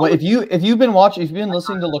out. Well, if you've been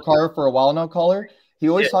listening to Lakara for a while now, caller, he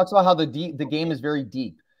always talks about how the game is very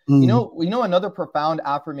deep. You know another profound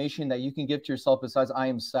affirmation that you can give to yourself besides I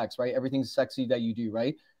am sex, right? Everything's sexy that you do,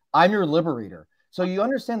 right? I'm your liberator. So you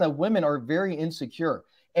understand that women are very insecure.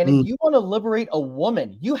 And if you want to liberate a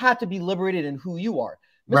woman, you have to be liberated in who you are.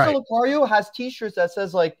 Mr. Lucario has t-shirts that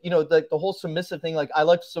says like, the whole submissive thing, like I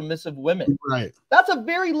like submissive women. Right. That's a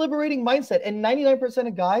very liberating mindset. And 99%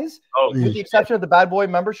 of guys, with the exception of the bad boy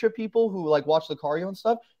membership people who like watch Lucario and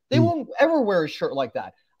stuff, they won't ever wear a shirt like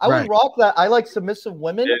that. I would rock that I like submissive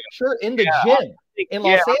women shirt in the gym in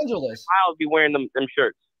Los Angeles. I'll be wearing them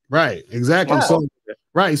shirts. Right, exactly.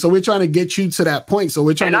 Yeah. So we're trying to get you to that point. So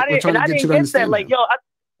we're trying to get you to understand. Like,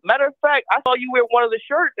 matter of fact, I saw you wear one of the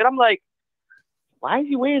shirts, and I'm like, why is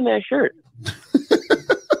he wearing that shirt?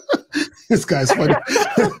 This guy's funny.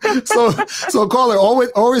 so caller,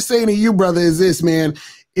 always saying to you, brother, is this, man,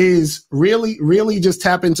 is really just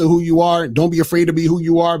tap into who you are. Don't be afraid to be who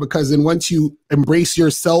you are, because then once you embrace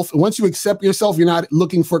yourself and once you accept yourself, you're not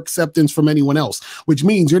looking for acceptance from anyone else, which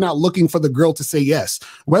means you're not looking for the girl to say yes.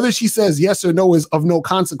 Whether she says yes or no is of no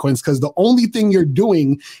consequence, because the only thing you're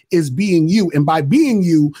doing is being you. And by being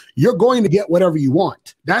you, you're going to get whatever you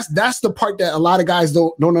want. That's the part that a lot of guys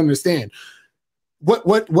don't understand.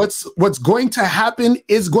 What's going to happen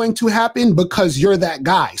is going to happen because you're that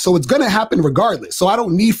guy. So it's going to happen regardless. So I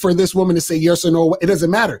don't need for this woman to say yes or no. It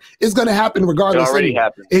doesn't matter. It's going to happen regardless. It already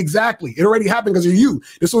happened. Exactly. It already happened because you're you.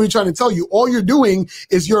 That's what we're trying to tell you. All you're doing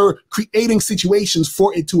is you're creating situations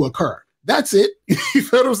for it to occur. That's it. You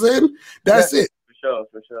feel what I'm saying? That's it.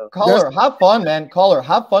 For sure. Caller, have fun, man. Caller,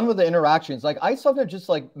 have fun with the interactions. Like, I sometimes just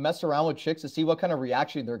like mess around with chicks to see what kind of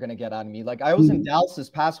reaction they're going to get out of me. Like, I was in Dallas this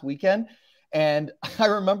past weekend, and I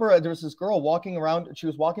remember there was this girl walking around. She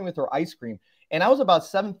was walking with her ice cream, and I was about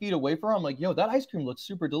 7 feet away from her. I'm like, yo, that ice cream looks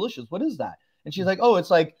super delicious. What is that? And she's like, oh,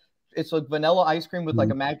 it's like vanilla ice cream with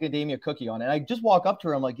like a macadamia cookie on it. And I just walk up to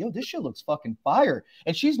her. I'm like, yo, this shit looks fucking fire.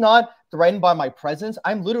 And she's not threatened by my presence.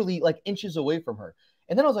 I'm literally like inches away from her.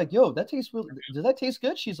 And then I was like, yo, that tastes really, does that taste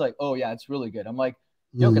good? She's like, oh yeah, it's really good. I'm like,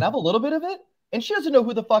 yo, can I have a little bit of it? And she doesn't know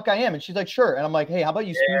who the fuck I am. And she's like, sure. And I'm like, hey, how about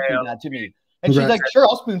you spoon feed that to me? And she's like, sure,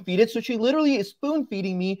 I'll spoon feed it. So she literally is spoon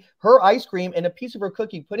feeding me her ice cream and a piece of her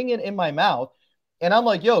cookie, putting it in my mouth. And I'm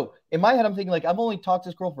like, yo, in my head, I'm thinking like, I've only talked to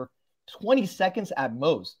this girl for 20 seconds at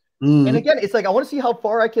most. And again, it's like, I want to see how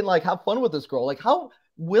far I can like have fun with this girl. Like, how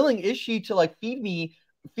willing is she to like feed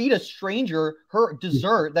a stranger her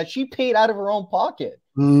dessert that she paid out of her own pocket?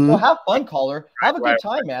 So have fun, caller. Have a good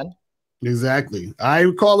time, man. Exactly.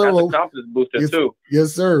 I call it. That's a confidence booster too.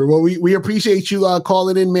 Yes, sir. Well, we appreciate you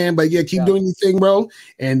calling in, man. But yeah, keep doing your thing, bro.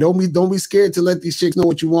 And don't be scared to let these chicks know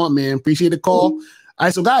what you want, man. Appreciate the call. All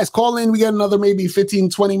right, so guys, call in. We got another maybe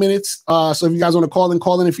 15, 20 minutes. So if you guys want to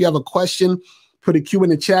call in. If you have a question, put a Q in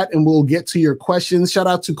the chat and we'll get to your questions. Shout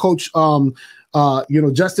out to Coach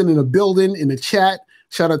Justin in the building, in the chat.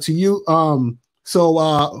 Shout out to you.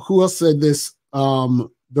 So who else said this? The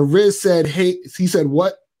Riz said, hey, he said,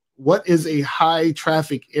 what is a high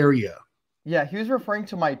traffic area? Yeah, he was referring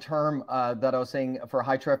to my term that I was saying for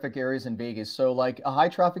high traffic areas in Vegas. So like a high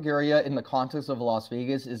traffic area in the context of Las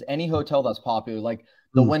Vegas is any hotel that's popular, like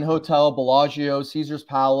the Wynn Hotel, Bellagio, Caesar's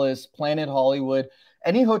Palace, Planet Hollywood,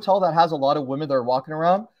 any hotel that has a lot of women that are walking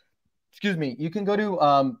around. Excuse me. You can go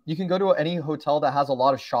to any hotel that has a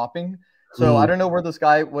lot of shopping. So I don't know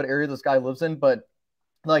what area this guy lives in, but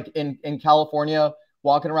like in California,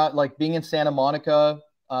 walking around, like being in Santa Monica,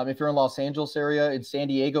 if you're in Los Angeles area, in San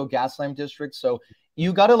Diego, Gaslamp District. So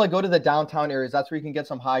you got to like go to the downtown areas. That's where you can get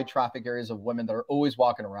some high traffic areas of women that are always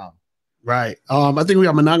walking around. Right. I think we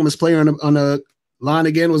got Monogamous Player on the line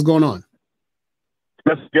again. What's going on?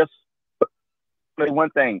 Just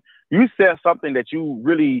one thing. You said something that you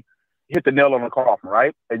really hit the nail on the coffin,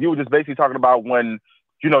 right? And you were just basically talking about when,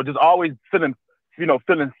 just always feeling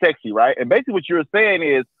sexy, right? And basically what you're saying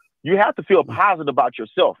is you have to feel positive about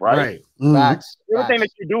yourself, right? Right. Facts. Everything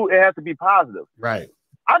that you do, it has to be positive. Right.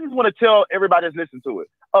 I just want to tell everybody that's listening to it,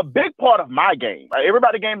 a big part of my game, right?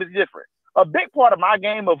 Everybody's game is different. A big part of my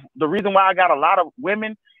game, of the reason why I got a lot of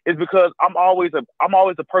women, is because I'm always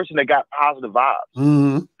a person that got positive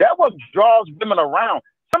vibes. That's what draws women around.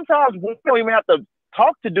 Sometimes we don't even have to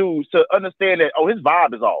talk to dudes to understand that, oh, his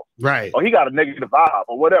vibe is off. Right. Or he got a negative vibe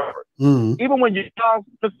or whatever. Even when you saw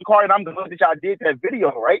Mr. Corey, and I'm glad that y'all did that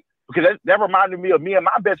video, right? Because that reminded me of me and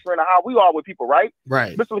my best friend and how we are with people, right?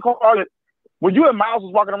 Right. Mr. Corey, when you and Miles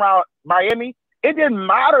was walking around Miami, it didn't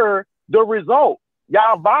matter the result.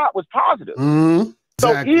 Y'all vibe was positive.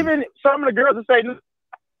 So even some of the girls that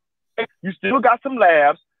say, you still got some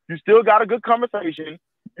laughs, you still got a good conversation,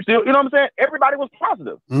 you still, you know what I'm saying? Everybody was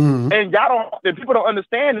positive. And people don't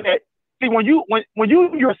understand that. See, when you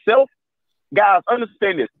yourself, guys,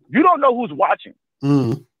 understand this. You don't know who's watching.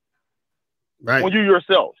 Right. When you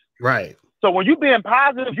yourself. Right. So when you being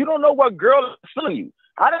positive, you don't know what girl is feeling you.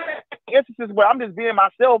 I didn't have instances where I'm just being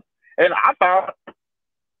myself, and I found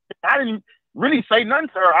I didn't really say nothing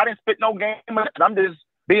to her. I didn't spit no game. I'm just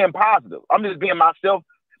being positive. I'm just being myself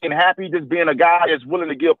and happy, just being a guy that's willing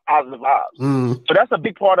to give positive vibes. So that's a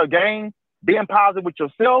big part of the game, being positive with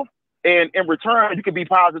yourself, and in return, you can be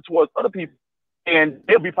positive towards other people, and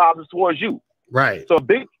they'll be positive towards you. Right. So a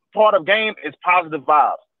big part of game is positive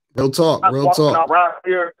vibes. Real talk. Real talk. Around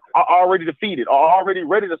here are already defeated, are already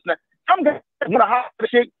ready to snap. Some guys want to hire the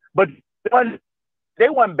chick, but they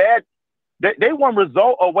want bad. They want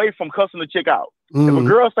result away from cussing the chick out. If a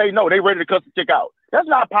girl say no, they ready to cuss the chick out. That's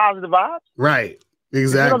not positive vibes. Right.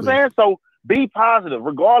 Exactly. You know what I'm saying? So be positive,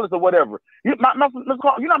 regardless of whatever. You know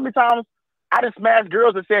how many times I just smashed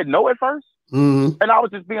girls that said no at first. Mm-hmm. And I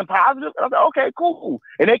was just being positive. And I was like, okay, cool.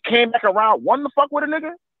 And they came back around, wanting to fuck with a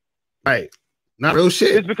nigga. Right. Not real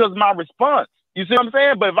shit. It's because of my response. You see what I'm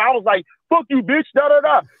saying? But if I was like, fuck you, bitch,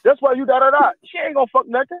 da-da-da. That's why you da-da-da. She ain't gonna fuck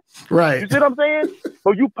nothing. Right. You see what I'm saying?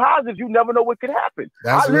 So you positive, you never know what could happen.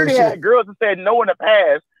 That's I literally had girls that said no in the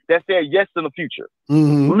past that said yes in the future.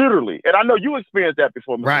 Mm-hmm. Literally. And I know you experienced that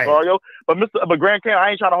before, Mr. Right. Cario. But Grand Canyon,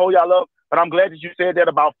 I ain't trying to hold y'all up, but I'm glad that you said that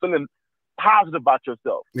about feeling positive about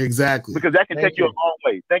yourself. Exactly. Because that can take you a long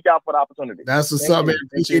way. Thank y'all for the opportunity. That's what's up, man.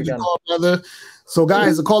 Appreciate your call, brother. So,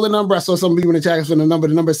 guys, the calling number, I saw some people in the chat for the number.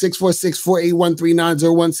 The number is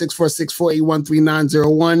 646-481-3901,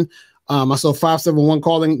 646-481-3901. I saw 571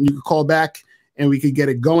 calling. You can call back and we could get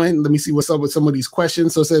it going. Let me see what's up with some of these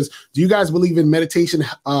questions. So it says, do you guys believe in meditation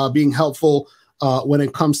being helpful when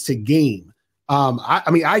it comes to game? I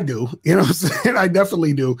mean, I do. You know what I'm saying? I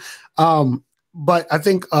definitely do. But I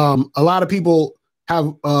think a lot of people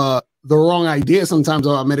have the wrong idea sometimes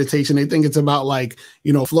about meditation. They think it's about like,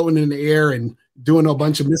 you know, floating in the air and doing a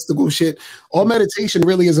bunch of mystical shit. All meditation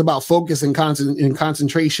really is about focus and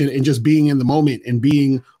concentration and just being in the moment and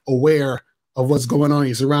being aware of what's going on in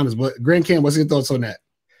your surroundings. But Grand Cam, what's your thoughts on that?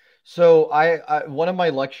 So I one of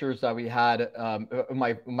my lectures that we had,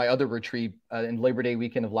 my other retreat in Labor Day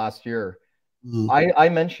weekend of last year, I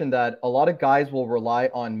mentioned that a lot of guys will rely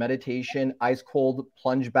on meditation, ice cold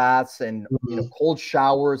plunge baths, and you know, cold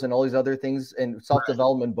showers, and all these other things in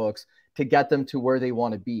self-development books to get them to where they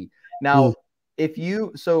want to be. Now,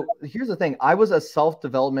 so here's the thing: I was a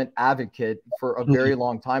self-development advocate for a very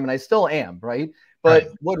long time, and I still am, right? But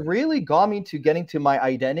what really got me to getting to my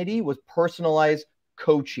identity was personalized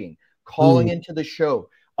coaching, calling into the show,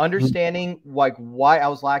 understanding like why I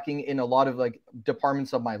was lacking in a lot of like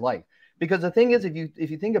departments of my life. Because the thing is,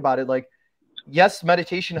 if you think about it, like, yes,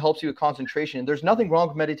 meditation helps you with concentration. There's nothing wrong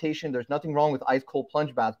with meditation. There's nothing wrong with ice cold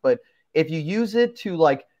plunge baths. But if you use it to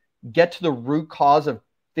like get to the root cause of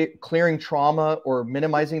clearing trauma or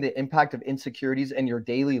minimizing the impact of insecurities in your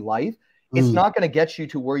daily life, it's not going to get you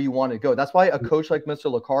to where you want to go. That's why a coach like Mr.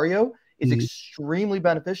 Lucario is extremely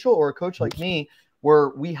beneficial, or a coach like me,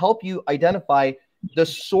 where we help you identify the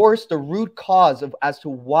source, the root cause of as to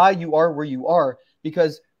why you are where you are.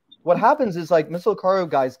 Because what happens is, like, Mr. Lucario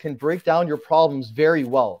guys can break down your problems very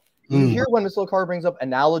well. You hear when Mr. Lucario brings up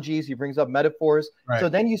analogies, he brings up metaphors. Right. So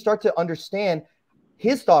then you start to understand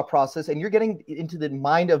his thought process, and you're getting into the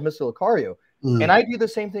mind of Mr. Lucario. And I do the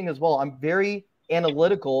same thing as well. I'm very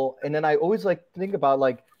analytical, and then I always like think about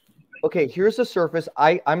like, okay, here's the surface.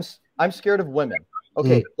 I'm scared of women.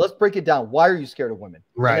 Okay, let's break it down. Why are you scared of women?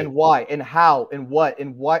 Right. And why and how and what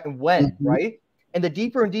and when, right? And the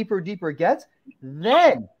deeper and deeper it gets,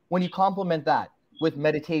 then when you complement that with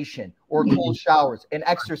meditation or cold showers and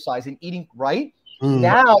exercise and eating right,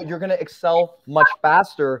 now you're going to excel much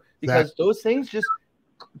faster, because those things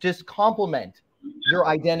just complement your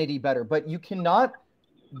identity better. But you cannot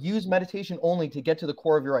use meditation only to get to the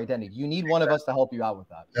core of your identity. You need one of us to help you out with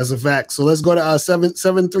that. That's a fact. So let's go to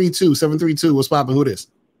 732. What's popping? Who this?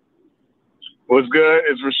 What's good?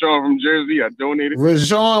 It's Rashawn from Jersey. I donated.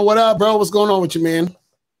 Rashawn, what up, bro? What's going on with you, man?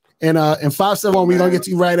 And 571, we're gonna get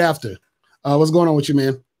to you right after. What's going on with you,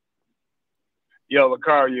 man? Yo,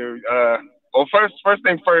 Lucario. Well, first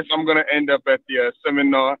thing first, I'm gonna end up at the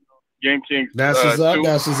seminar. Game Kings. That's what's up.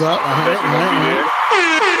 That's what's up. That's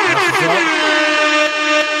what's up.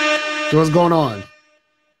 So what's going on?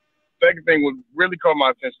 Second thing was really caught my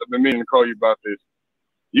attention. I've been meaning to call you about this.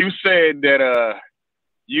 You said that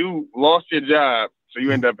you lost your job, so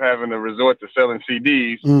you end up having to resort to selling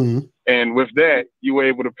CDs, and with that, you were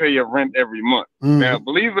able to pay your rent every month. Now,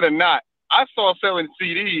 believe it or not, I saw selling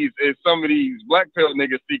CDs as some of these black pill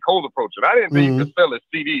niggas see cold approach it. I didn't think you could sell a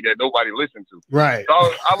CD that nobody listened to. Right. So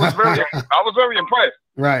I was very impressed.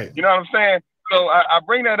 Right. You know what I'm saying? So I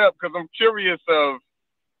bring that up because I'm curious of,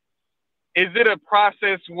 is it a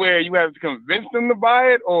process where you have to convince them to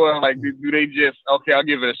buy it, or like do they just, okay, I'll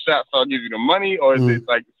give it a shot, so I'll give you the money, or is it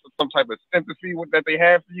like some type of sympathy that they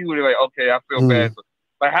have for you, or they're like, okay, I feel bad. So,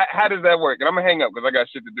 like, how does that work? And I'm gonna hang up because I got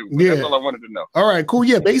shit to do. But that's all I wanted to know. All right, cool.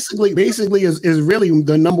 Yeah, basically is really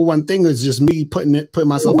the number one thing is just me putting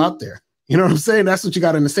myself out there. You know what I'm saying? That's what you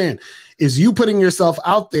got to understand, is you putting yourself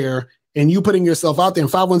out there, and you putting yourself out there.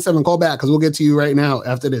 And 517, call back because we'll get to you right now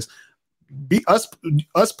after this.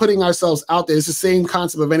 Us putting ourselves out there is the same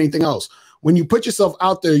concept of anything else. When you put yourself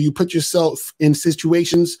out there, you put yourself in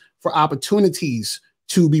situations for opportunities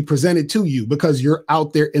to be presented to you because you're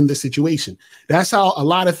out there in the situation. That's how a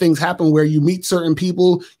lot of things happen, where you meet certain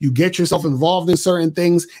people, you get yourself involved in certain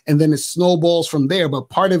things, and then it snowballs from there. But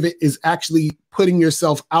part of it is actually putting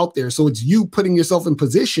yourself out there. So it's you putting yourself in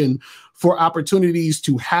position for opportunities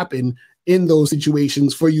to happen in those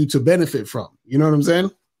situations for you to benefit from. You know what I'm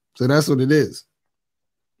saying? So that's what it is.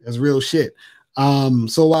 That's real shit.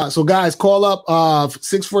 So guys, call up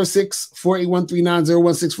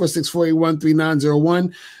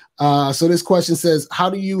 646-481-3901, 646-481-3901. So this question says, how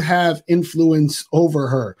do you have influence over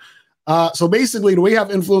her? So basically, the way you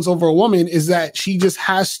have influence over a woman is that she just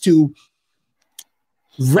has to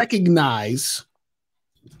recognize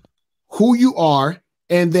who you are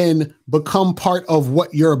and then become part of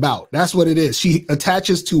what you're about. That's what it is. She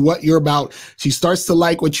attaches to what you're about. She starts to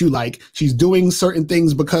like what you like. She's doing certain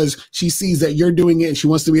things because she sees that you're doing it and she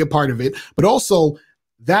wants to be a part of it. But also,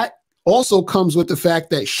 that also comes with the fact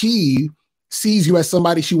that she sees you as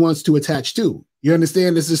somebody she wants to attach to. You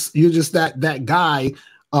understand? You're just that guy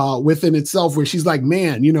within itself, where she's like,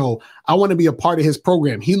 man, you know, I want to be a part of his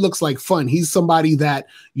program. He looks like fun. He's somebody that,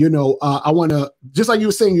 you know, I want to, just like you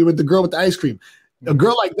were saying, you with the girl with the ice cream. A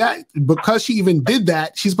girl like that, because she even did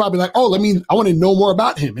that, she's probably like, oh, I want to know more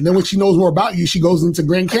about him. And then when she knows more about you, she goes into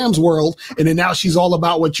Grand Cam's world, and then now she's all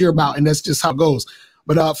about what you're about, and that's just how it goes.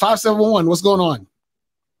 But 571, what's going on?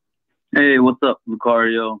 Hey, what's up,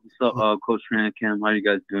 Lucario? What's up, Coach Grand Cam? How you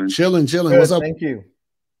guys doing? Chilling. Good, What's up? Thank you.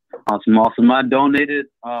 Awesome. I donated.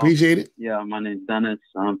 Appreciate it. Yeah, my name's Dennis.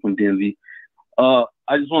 I'm from DMV. I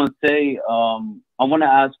just want to say, I want to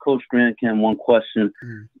ask Coach Grand Cam one question.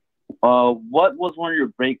 What was one of your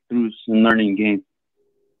breakthroughs in learning game?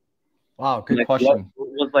 Wow, good question. What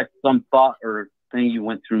was like some thought or thing you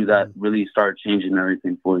went through that really started changing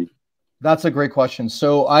everything for you? That's a great question.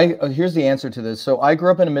 So here's the answer to this. So I grew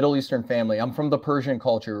up in a Middle Eastern family. I'm from the Persian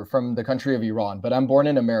culture, from the country of Iran, but I'm born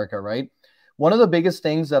in America, right? One of the biggest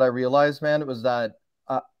things that I realized, man, was that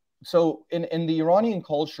so in the Iranian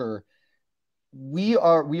culture, we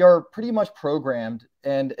are pretty much programmed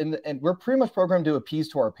and we're pretty much programmed to appease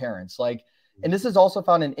to our parents. Like, and this is also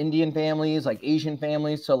found in Indian families, like Asian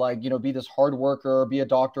families, to like, you know, be this hard worker, be a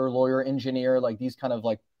doctor, lawyer, engineer, like these kind of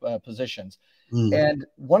like positions. And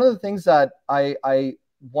one of the things that I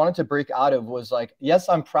wanted to break out of was like, yes,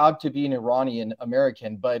 I'm proud to be an Iranian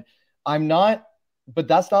American, but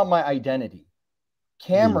that's not my identity.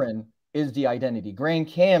 Cameron is the identity. Grand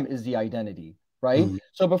Cam is the identity. Right.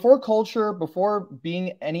 So before culture, before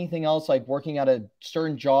being anything else, like working at a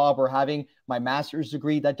certain job or having my master's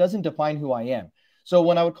degree, that doesn't define who I am. So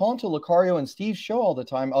when I would call into Lucario and Steve's show all the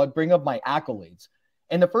time, I would bring up my accolades.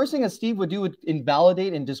 And the first thing that Steve would do would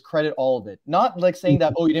invalidate and discredit all of it. Not like saying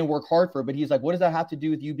that, oh, you didn't work hard for it, but he's like, what does that have to do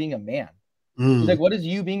with you being a man? He's like, what does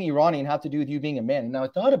you being Iranian have to do with you being a man? And I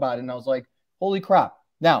thought about it and I was like, holy crap.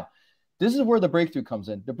 Now, this is where the breakthrough comes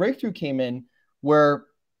in. The breakthrough came in where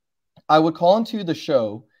I would call into the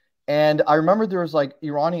show, and I remember there was like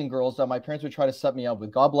Iranian girls that my parents would try to set me up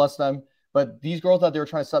with. God bless them. But these girls that they were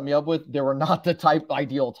trying to set me up with, they were not the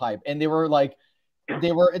ideal type. And they were like,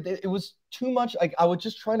 it was too much. Like I would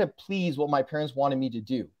just try to please what my parents wanted me to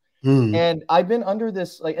do. And I've been under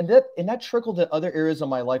this, like, and that trickled to other areas of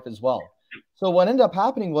my life as well. So what ended up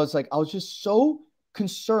happening was like, I was just so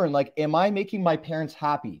concerned. Like, am I making my parents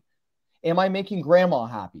happy? Am I making grandma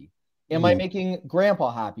happy? Am I making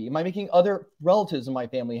grandpa happy? Am I making other relatives in my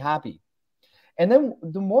family happy? And then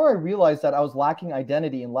the more I realized that I was lacking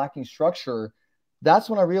identity and lacking structure, that's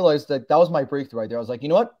when I realized that was my breakthrough right there. I was like, you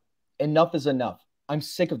know what? Enough is enough. I'm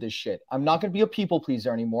sick of this shit. I'm not going to be a people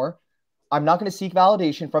pleaser anymore. I'm not going to seek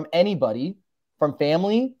validation from anybody, from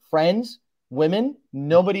family, friends, women,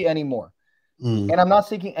 nobody anymore. And I'm not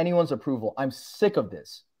seeking anyone's approval. I'm sick of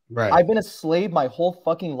this. Right. I've been a slave my whole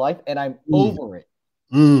fucking life and I'm over it.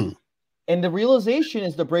 And the realization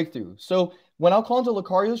is the breakthrough. So when I'll call into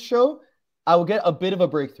Lucario's show, I will get a bit of a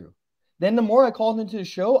breakthrough. Then the more I called into the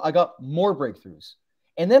show, I got more breakthroughs.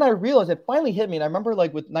 And then I realized it finally hit me. And I remember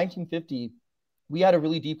like with 1950, we had a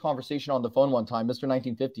really deep conversation on the phone one time, Mr.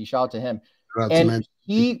 1950, shout out to him. And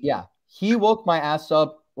he woke my ass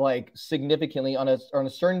up like significantly on a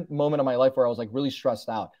certain moment of my life where I was like really stressed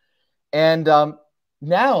out. And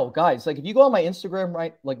now, guys, like if you go on my Instagram,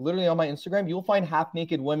 right, like literally on my Instagram, you'll find half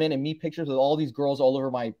naked women and me pictures with all these girls all over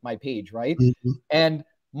my page, right? And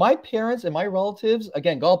my parents and my relatives,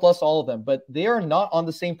 again, God bless all of them, but they are not on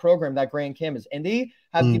the same program that Grand Cam is. And they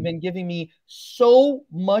have been giving me so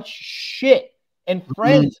much shit. And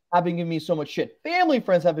friends have been giving me so much shit. Family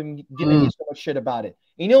friends have been giving me so much shit about it.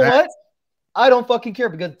 And you know what? I don't fucking care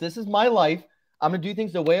because this is my life. I'm going to do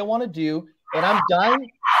things the way I want to do. And I'm done.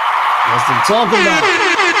 That's what I'm talking about.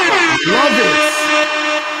 Love it.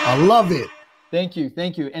 I love it. Thank you.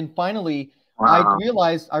 Thank you. And finally, Wow.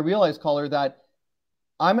 I realized, caller, that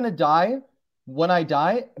I'm going to die when I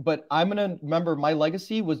die, but I'm going to remember my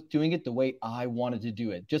legacy was doing it the way I wanted to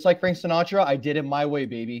do it. Just like Frank Sinatra, I did it my way,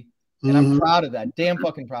 baby. And I'm proud of that. Damn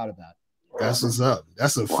fucking proud of that. That's what's up.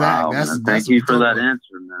 That's a Wow, fact. man. Thank you for that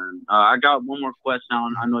answer, man. I got one more question.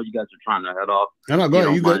 I know you guys are trying to head off. No, go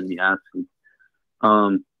ahead. You don't mind me asking.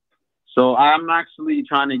 So I'm actually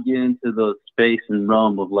trying to get into the space and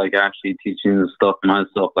realm of like actually teaching the stuff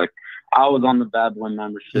myself. Like I was on the Bad Boy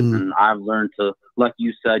membership and I've learned to, like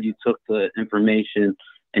you said, you took the information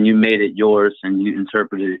and you made it yours and you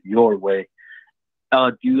interpreted it your way.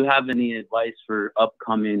 Do you have any advice for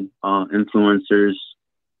upcoming influencers,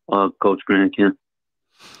 Coach Grant Kemp?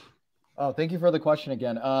 Oh, thank you for the question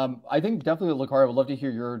again. I think definitely, Lakari, I would love to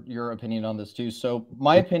hear your opinion on this too. So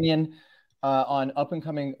my opinion on up and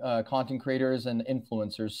coming content creators and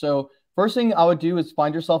influencers. So first thing I would do is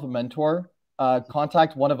find yourself a mentor.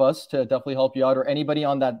 Contact one of us to definitely help you out, or anybody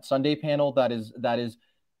on that Sunday panel that is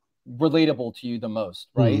relatable to you the most,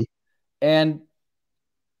 right? And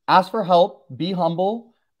ask for help. Be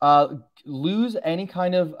humble. Lose any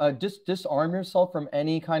kind of disarm yourself from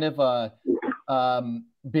any kind of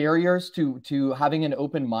barriers to having an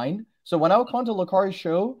open mind. So when I would come on to Lakari's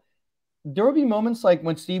show, there would be moments like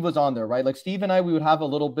when Steve was on there, right? Like Steve and I, we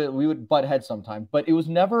would butt heads sometimes, but it was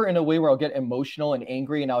never in a way where I'll get emotional and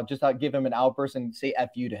angry and I'll just give him an outburst and say F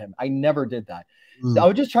you to him. I never did that. I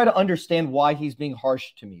would just try to understand why he's being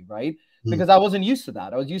harsh to me, right? Because I wasn't used to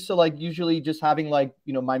that. I was used to like usually just having like,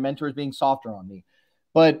 my mentors being softer on me.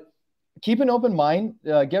 But keep an open mind,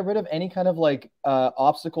 get rid of any kind of like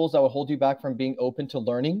obstacles that will hold you back from being open to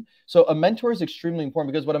learning. So a mentor is extremely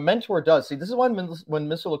important because what a mentor does, see, this is when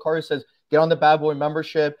Mr. Lakari says, get on the Bad Boy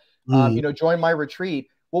membership, join my retreat.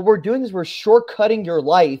 What we're doing is we're shortcutting your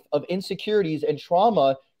life of insecurities and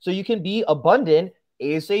trauma so you can be abundant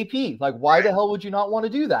ASAP. Like, why the hell would you not want to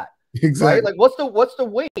do that? Exactly. Right? Like, what's the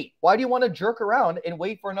wait? Why do you want to jerk around and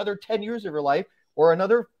wait for another 10 years of your life or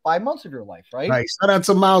another 5 months of your life, right? Right. Shout out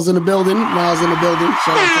to Miles in the building. Miles in the building.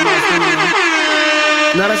 Shout out to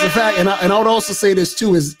Miles. Now that's a fact. And I would also say this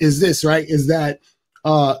too, is this, right? Is that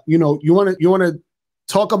you want to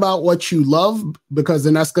talk about what you love, because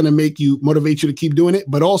then that's going to motivate you to keep doing it.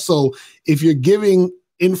 But also if you're giving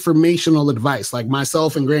informational advice, like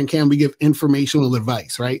myself and Grant Cam, we give informational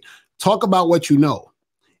advice, right? Talk about what you know.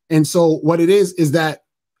 And so what it is that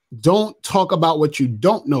don't talk about what you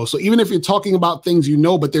don't know. So even if you're talking about things you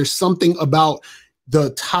know, but there's something about the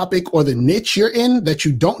topic or the niche you're in that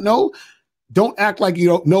you don't know, don't act like you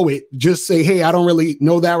don't know it. Just say, hey, I don't really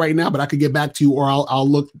know that right now, but I could get back to you, or I'll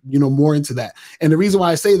look, more into that. And the reason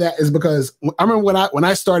why I say that is because I remember when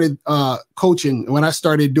I started coaching, when I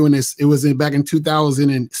started doing this, it was back in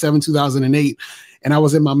 2007, 2008, and I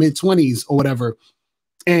was in my mid-20s or whatever.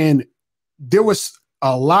 And there was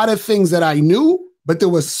a lot of things that I knew, but there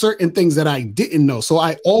was certain things that I didn't know. So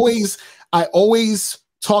I always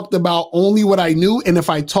talked about only what I knew. And if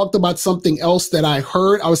I talked about something else that I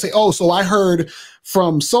heard, I would say, oh, so I heard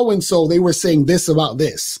from so-and-so, they were saying this about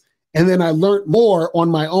this. And then I learned more on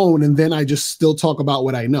my own. And then I just still talk about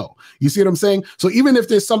what I know. You see what I'm saying? So even if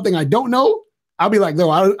there's something I don't know, I'll be like, no,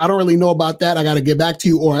 I don't really know about that. I got to get back to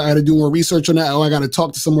you, or I got to do more research on that, or I got to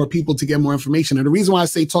talk to some more people to get more information. And the reason why I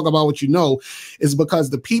say talk about what you know is because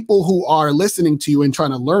the people who are listening to you and trying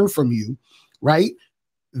to learn from you, right?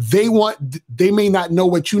 They may not know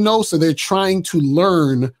what you know, so they're trying to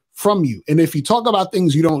learn from you. And if you talk about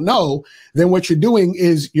things you don't know, then what you're doing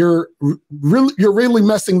is you're really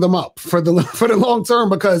messing them up for the long term,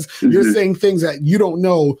 because you're saying things that you don't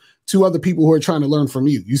know to other people who are trying to learn from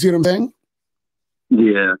you. You see what I'm saying?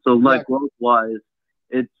 Yeah. So like growth-wise,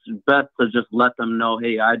 it's best to just let them know,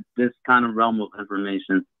 hey, this kind of realm of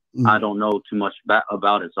information, I don't know too much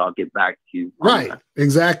about it, so I'll get back to you. Right.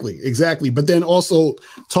 Exactly. But then also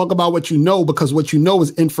talk about what you know, because what you know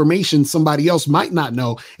is information somebody else might not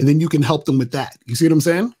know, and then you can help them with that. You see what I'm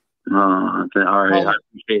saying? Okay. All right. I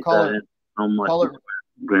appreciate that so much,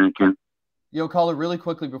 Grant Kemp. Yo, caller, really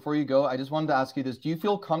quickly before you go, I just wanted to ask you this: do you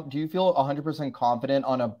feel 100% confident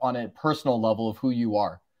on a personal level of who you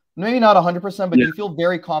are? Maybe not 100%, but do you feel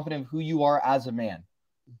very confident of who you are as a man?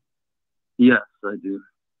 Yes, I do.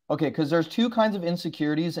 Okay, because there's two kinds of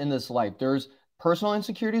insecurities in this life. There's personal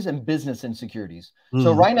insecurities and business insecurities.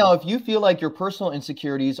 So right now, if you feel like your personal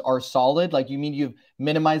insecurities are solid, like you've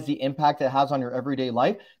minimized the impact it has on your everyday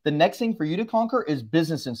life, the next thing for you to conquer is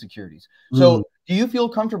business insecurities. So do you feel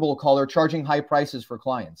comfortable, caller, charging high prices for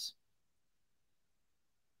clients?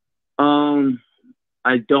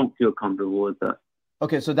 I don't feel comfortable with that.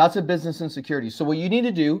 Okay, so that's a business insecurity. So what you need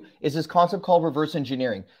to do is this concept called reverse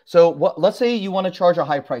engineering. So let's say you want to charge a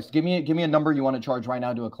high price. Give me a number you want to charge right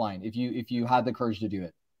now to a client if you had the courage to do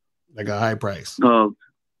it. Like a high price.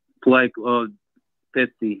 Like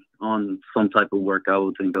 50 on some type of work I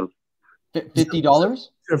would think of. $50?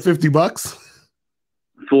 $50?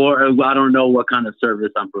 For I don't know what kind of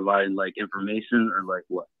service I'm providing, like information or like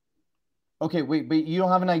what. Okay, wait, but you don't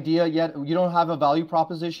have an idea yet? You don't have a value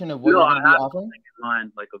proposition of what you're going to be offering?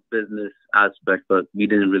 Like a business aspect, but we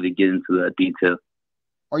didn't really get into that detail.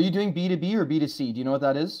 Are you doing B2B or B2C? Do you know what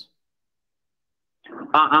that is?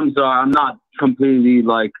 I'm sorry, I'm not completely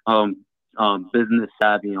like business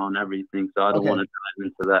savvy on everything, so I don't want to dive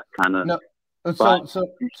into that kind of. No. So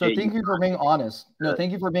thank you for being honest. No,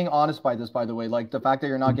 thank you for being honest by this, by the way, like the fact that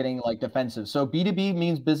you're not getting like defensive. So B2B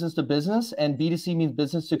means business to business and B2C means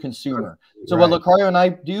business to consumer. So what Lucario and I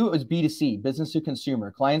do is B2C, business to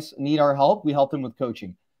consumer. Clients need our help. We help them with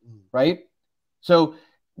coaching, right? So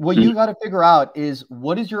what you got to figure out is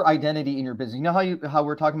what is your identity in your business? You know how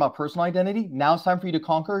we're talking about personal identity? Now it's time for you to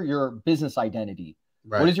conquer your business identity.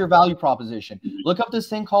 Right. What is your value proposition? Look up this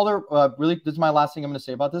thing called, really, this is my last thing I'm going to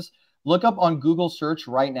say about this. Look up on Google search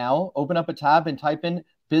right now, open up a tab and type in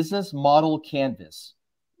business model canvas.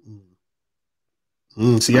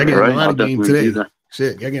 See, I get a lot of game today.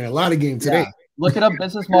 Shit, I get a lot of game today. Yeah. Look it up,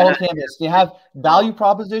 business model canvas. They have value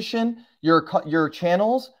proposition, your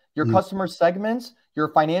channels, your customer segments,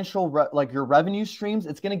 your financial, like your revenue streams.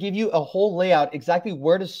 It's going to give you a whole layout, exactly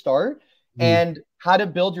where to start and how to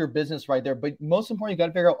build your business right there. But most important, you got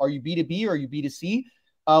to figure out, are you B2B or are you B2C?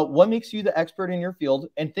 What makes you the expert in your field?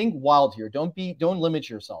 And think wild here. Don't limit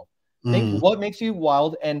yourself. Think what makes you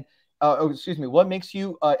wild and what makes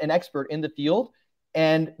you an expert in the field,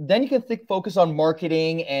 and then you can focus on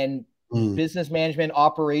marketing and business management,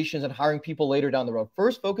 operations, and hiring people later down the road.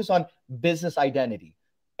 First, focus on business identity,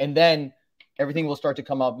 and then everything will start to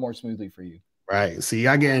come out more smoothly for you. Right. See,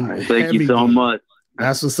 again, thank you so much.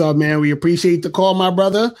 That's what's up, man. We appreciate the call, my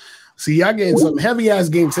brother. See, y'all getting some heavy ass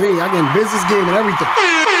game today. Y'all getting business game and everything.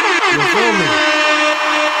 You feel me?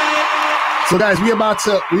 So, guys, we about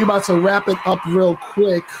to wrap it up real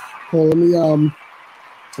quick. Hold on,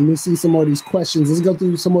 let me see some more of these questions. Let's go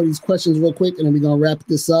through some more of these questions real quick, and then we're gonna wrap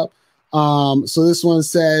this up. So this one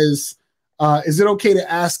says, "Is it okay to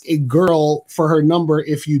ask a girl for her number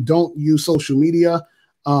if you don't use social media?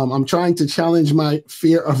 I'm trying to challenge my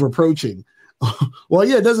fear of approaching." Well,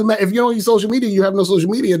 yeah, it doesn't matter. If you don't use social media, you have no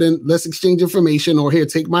social media, then let's exchange information, or here,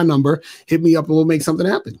 take my number, hit me up, and we'll make something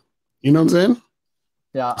happen. You know what I'm saying?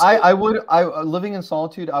 Yeah, I would living in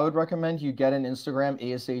solitude, I would recommend you get an Instagram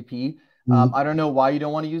ASAP. I don't know why you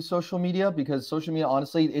don't want to use social media, because social media,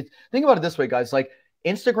 honestly, think about it this way, guys, like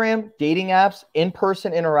Instagram, dating apps,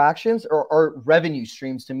 in-person interactions are revenue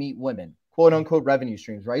streams to meet women, quote unquote revenue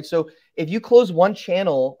streams, right? So if you close one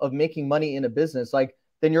channel of making money in a business, like,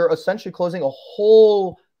 then you're essentially closing a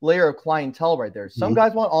whole layer of clientele right there. Some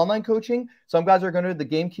guys want online coaching. Some guys are going to the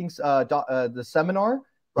Game Kings, the seminar,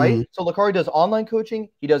 right? So Lucario does online coaching.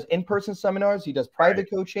 He does in-person seminars. He does private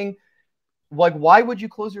coaching. Like, why would you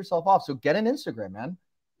close yourself off? So get an Instagram, man,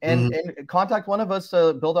 and contact one of us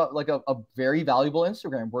to build out like a very valuable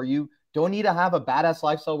Instagram where you don't need to have a badass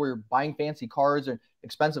lifestyle where you're buying fancy cars or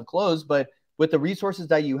expensive clothes, but with the resources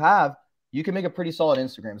that you have, you can make a pretty solid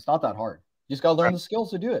Instagram. It's not that hard. You just got to learn the skills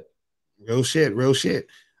to do it. Real shit.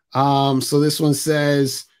 So this one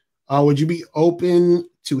says, would you be open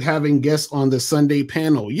to having guests on the Sunday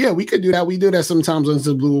panel? Yeah, we could do that. We do that sometimes on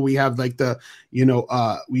the Blue. We have like the, we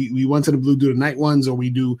went to the Blue, do the night ones, or we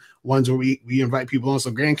do ones where we invite people on.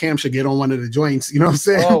 So Grand Cam should get on one of the joints. You know what I'm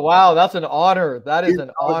saying? Oh, wow. That's an honor. That is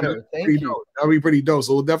an honor. Thank you. Dope. That'll be pretty dope.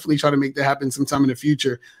 So we'll definitely try to make that happen sometime in the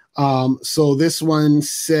future. So this one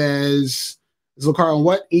says, so Carl,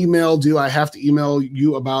 what email do I have to email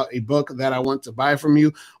you about a book that I want to buy from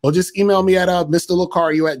you? Well, just email me at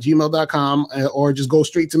mrlucario@gmail.com, or just go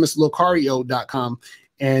straight to mrlucario.com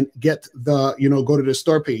and get the, go to the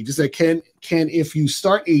store page. Just like, can if you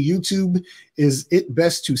start a YouTube, is it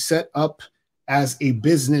best to set up as a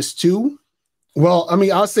business too? Well, I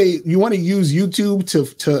mean, I'll say you want to use YouTube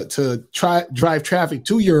to try drive traffic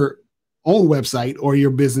to your own website or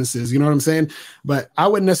your businesses, you know what I'm saying? But I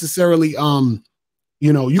wouldn't necessarily, you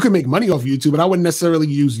can make money off YouTube, but I wouldn't necessarily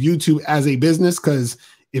use YouTube as a business, because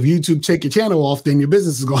if YouTube take your channel off, then your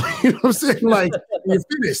business is going, you know what I'm saying? Like, you're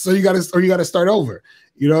finished. So you got to start over.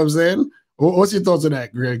 You know what I'm saying? What's your thoughts on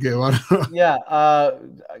that, Greg? Yeah.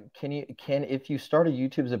 If you start a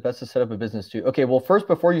YouTube, is it best to set up a business too? Okay. Well, first,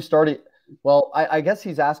 before you start it, well, I guess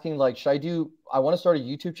he's asking, like, I want to start a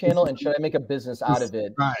YouTube channel and should I make a business out of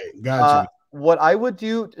it? Right. Gotcha. what I would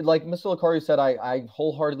do, like Mr. Lucario said, I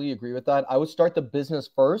wholeheartedly agree with that. I would start the business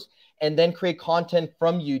first and then create content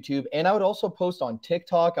from YouTube. And I would also post on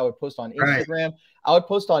TikTok. I would post on Instagram. Right. I would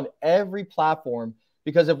post on every platform,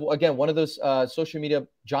 because if, again, one of those social media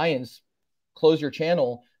giants close your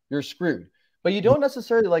channel, you're screwed. But you don't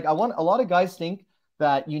necessarily, like, a lot of guys think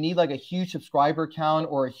that you need like a huge subscriber count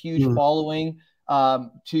or a huge following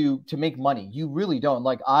to make money. You really don't.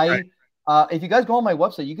 Like if you guys go on my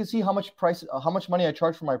website, you can see how much money I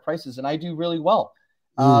charge for my prices, and I do really well.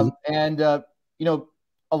 You know,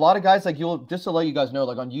 a lot of guys, like, just to let you guys know,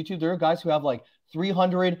 like on YouTube, there are guys who have like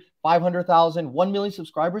 300, 500,000, 1 million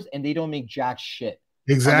subscribers, and they don't make jack shit.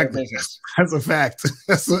 Exactly. That's a fact.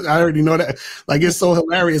 I already know that. Like, it's so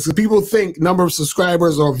hilarious. People think number of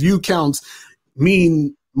subscribers or view counts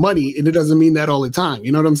mean money, and it doesn't mean that all the time.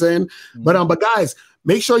 You know what I'm saying? But guys,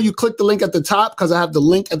 make sure you click the link at the top, because I have the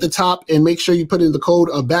link at the top, and make sure you put in the code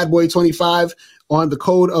of badboy25 on the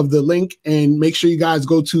code of the link, and make sure you guys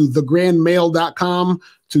go to thegrandmail.com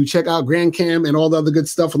to check out GrandCam and all the other good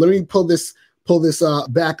stuff. Let me pull this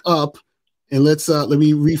back up, and let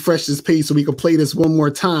me refresh this page so we can play this one more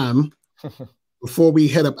time before we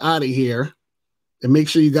head up out of here. And make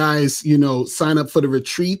sure you guys, you know, sign up for the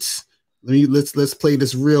retreats. Let's play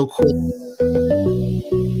this real quick.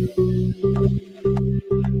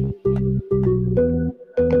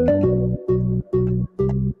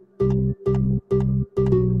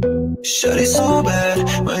 Shawty so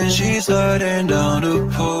bad when she's sliding down the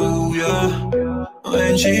pole, yeah.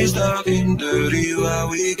 When she's talking dirty while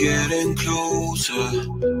we getting closer.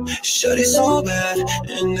 Shawty so bad,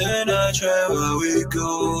 and then I try while we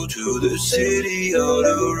go to the city of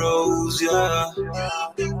the rose, yeah.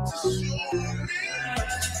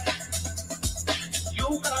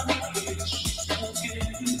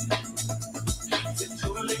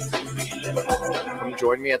 Come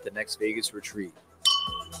join me at the next Vegas retreat.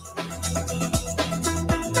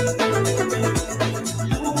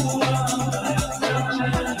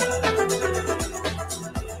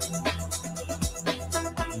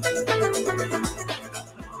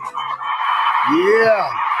 Yeah.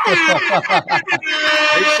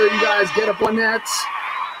 Make sure you guys get up on that.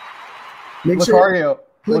 Lucario,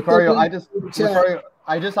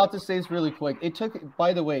 I just have to say this really quick. It took,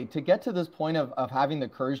 by the way, to get to this point of having the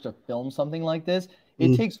courage to film something like this,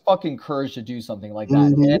 it takes fucking courage to do something like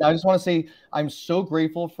that. And I just want to say, I'm so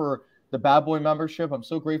grateful for the Bad Boy membership. I'm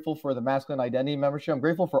so grateful for the Masculine Identity membership. I'm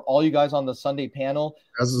grateful for all you guys on the Sunday panel.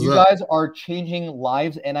 You guys are changing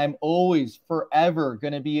lives, and I'm always forever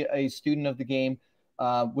going to be a student of the game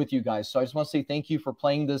with you guys. So I just want to say thank you for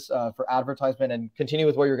playing this for advertisement, and continue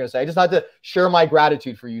with what you're going to say. I just had to share my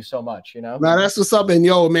gratitude for you so much, you know? Now that's what's up. And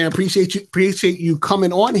yo, man, appreciate you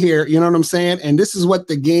coming on here. You know what I'm saying? And this is what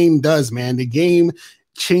the game does, man. The game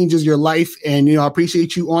changes your life, and you know, I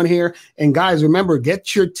appreciate you on here. And guys, remember,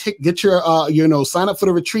 get your you know, sign up for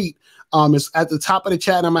the retreat. It's at the top of the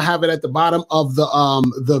chat. I'm gonna have it at the bottom of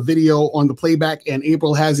the video on the playback, and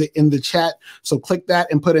April has it in the chat. So click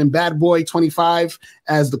that and put in Bad Boy 25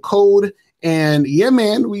 as the code. And yeah,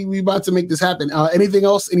 man, we about to make this happen. Anything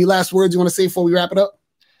else? Any last words you want to say before we wrap it up?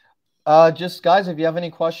 Just guys, if you have any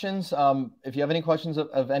questions,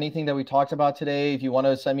 of anything that we talked about today, if you want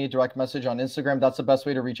to send me a direct message on Instagram, that's the best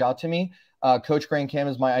way to reach out to me. Coach GrandCam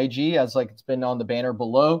is my IG, as like it's been on the banner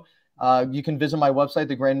below. You can visit my website,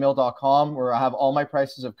 thegrandmail.com, where I have all my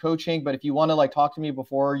prices of coaching. But if you want to like talk to me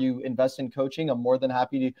before you invest in coaching, I'm more than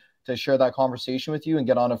happy to share that conversation with you and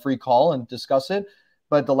get on a free call and discuss it.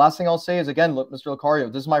 But the last thing I'll say is, again, look, Mr.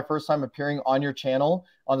 Lucario, this is my first time appearing on your channel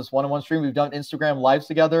on this one-on-one stream. We've done Instagram lives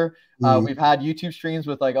together. We've had YouTube streams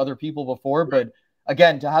with like other people before, but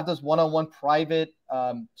again, to have this one-on-one private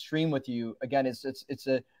stream with you, again, it's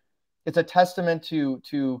a testament to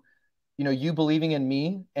you know, you believing in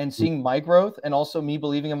me and seeing my growth, and also me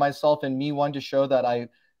believing in myself, and me wanting to show that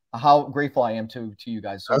how grateful I am to you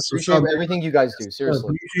guys. So I appreciate everything you guys do.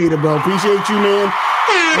 Seriously. Appreciate it, bro. Appreciate you, man.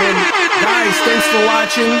 And guys, thanks for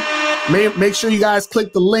watching. Make sure you guys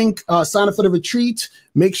click the link, sign up for the retreat.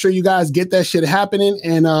 Make sure you guys get that shit happening.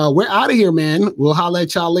 And we're out of here, man. We'll holler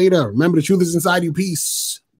at y'all later. Remember, the truth is inside you. Peace.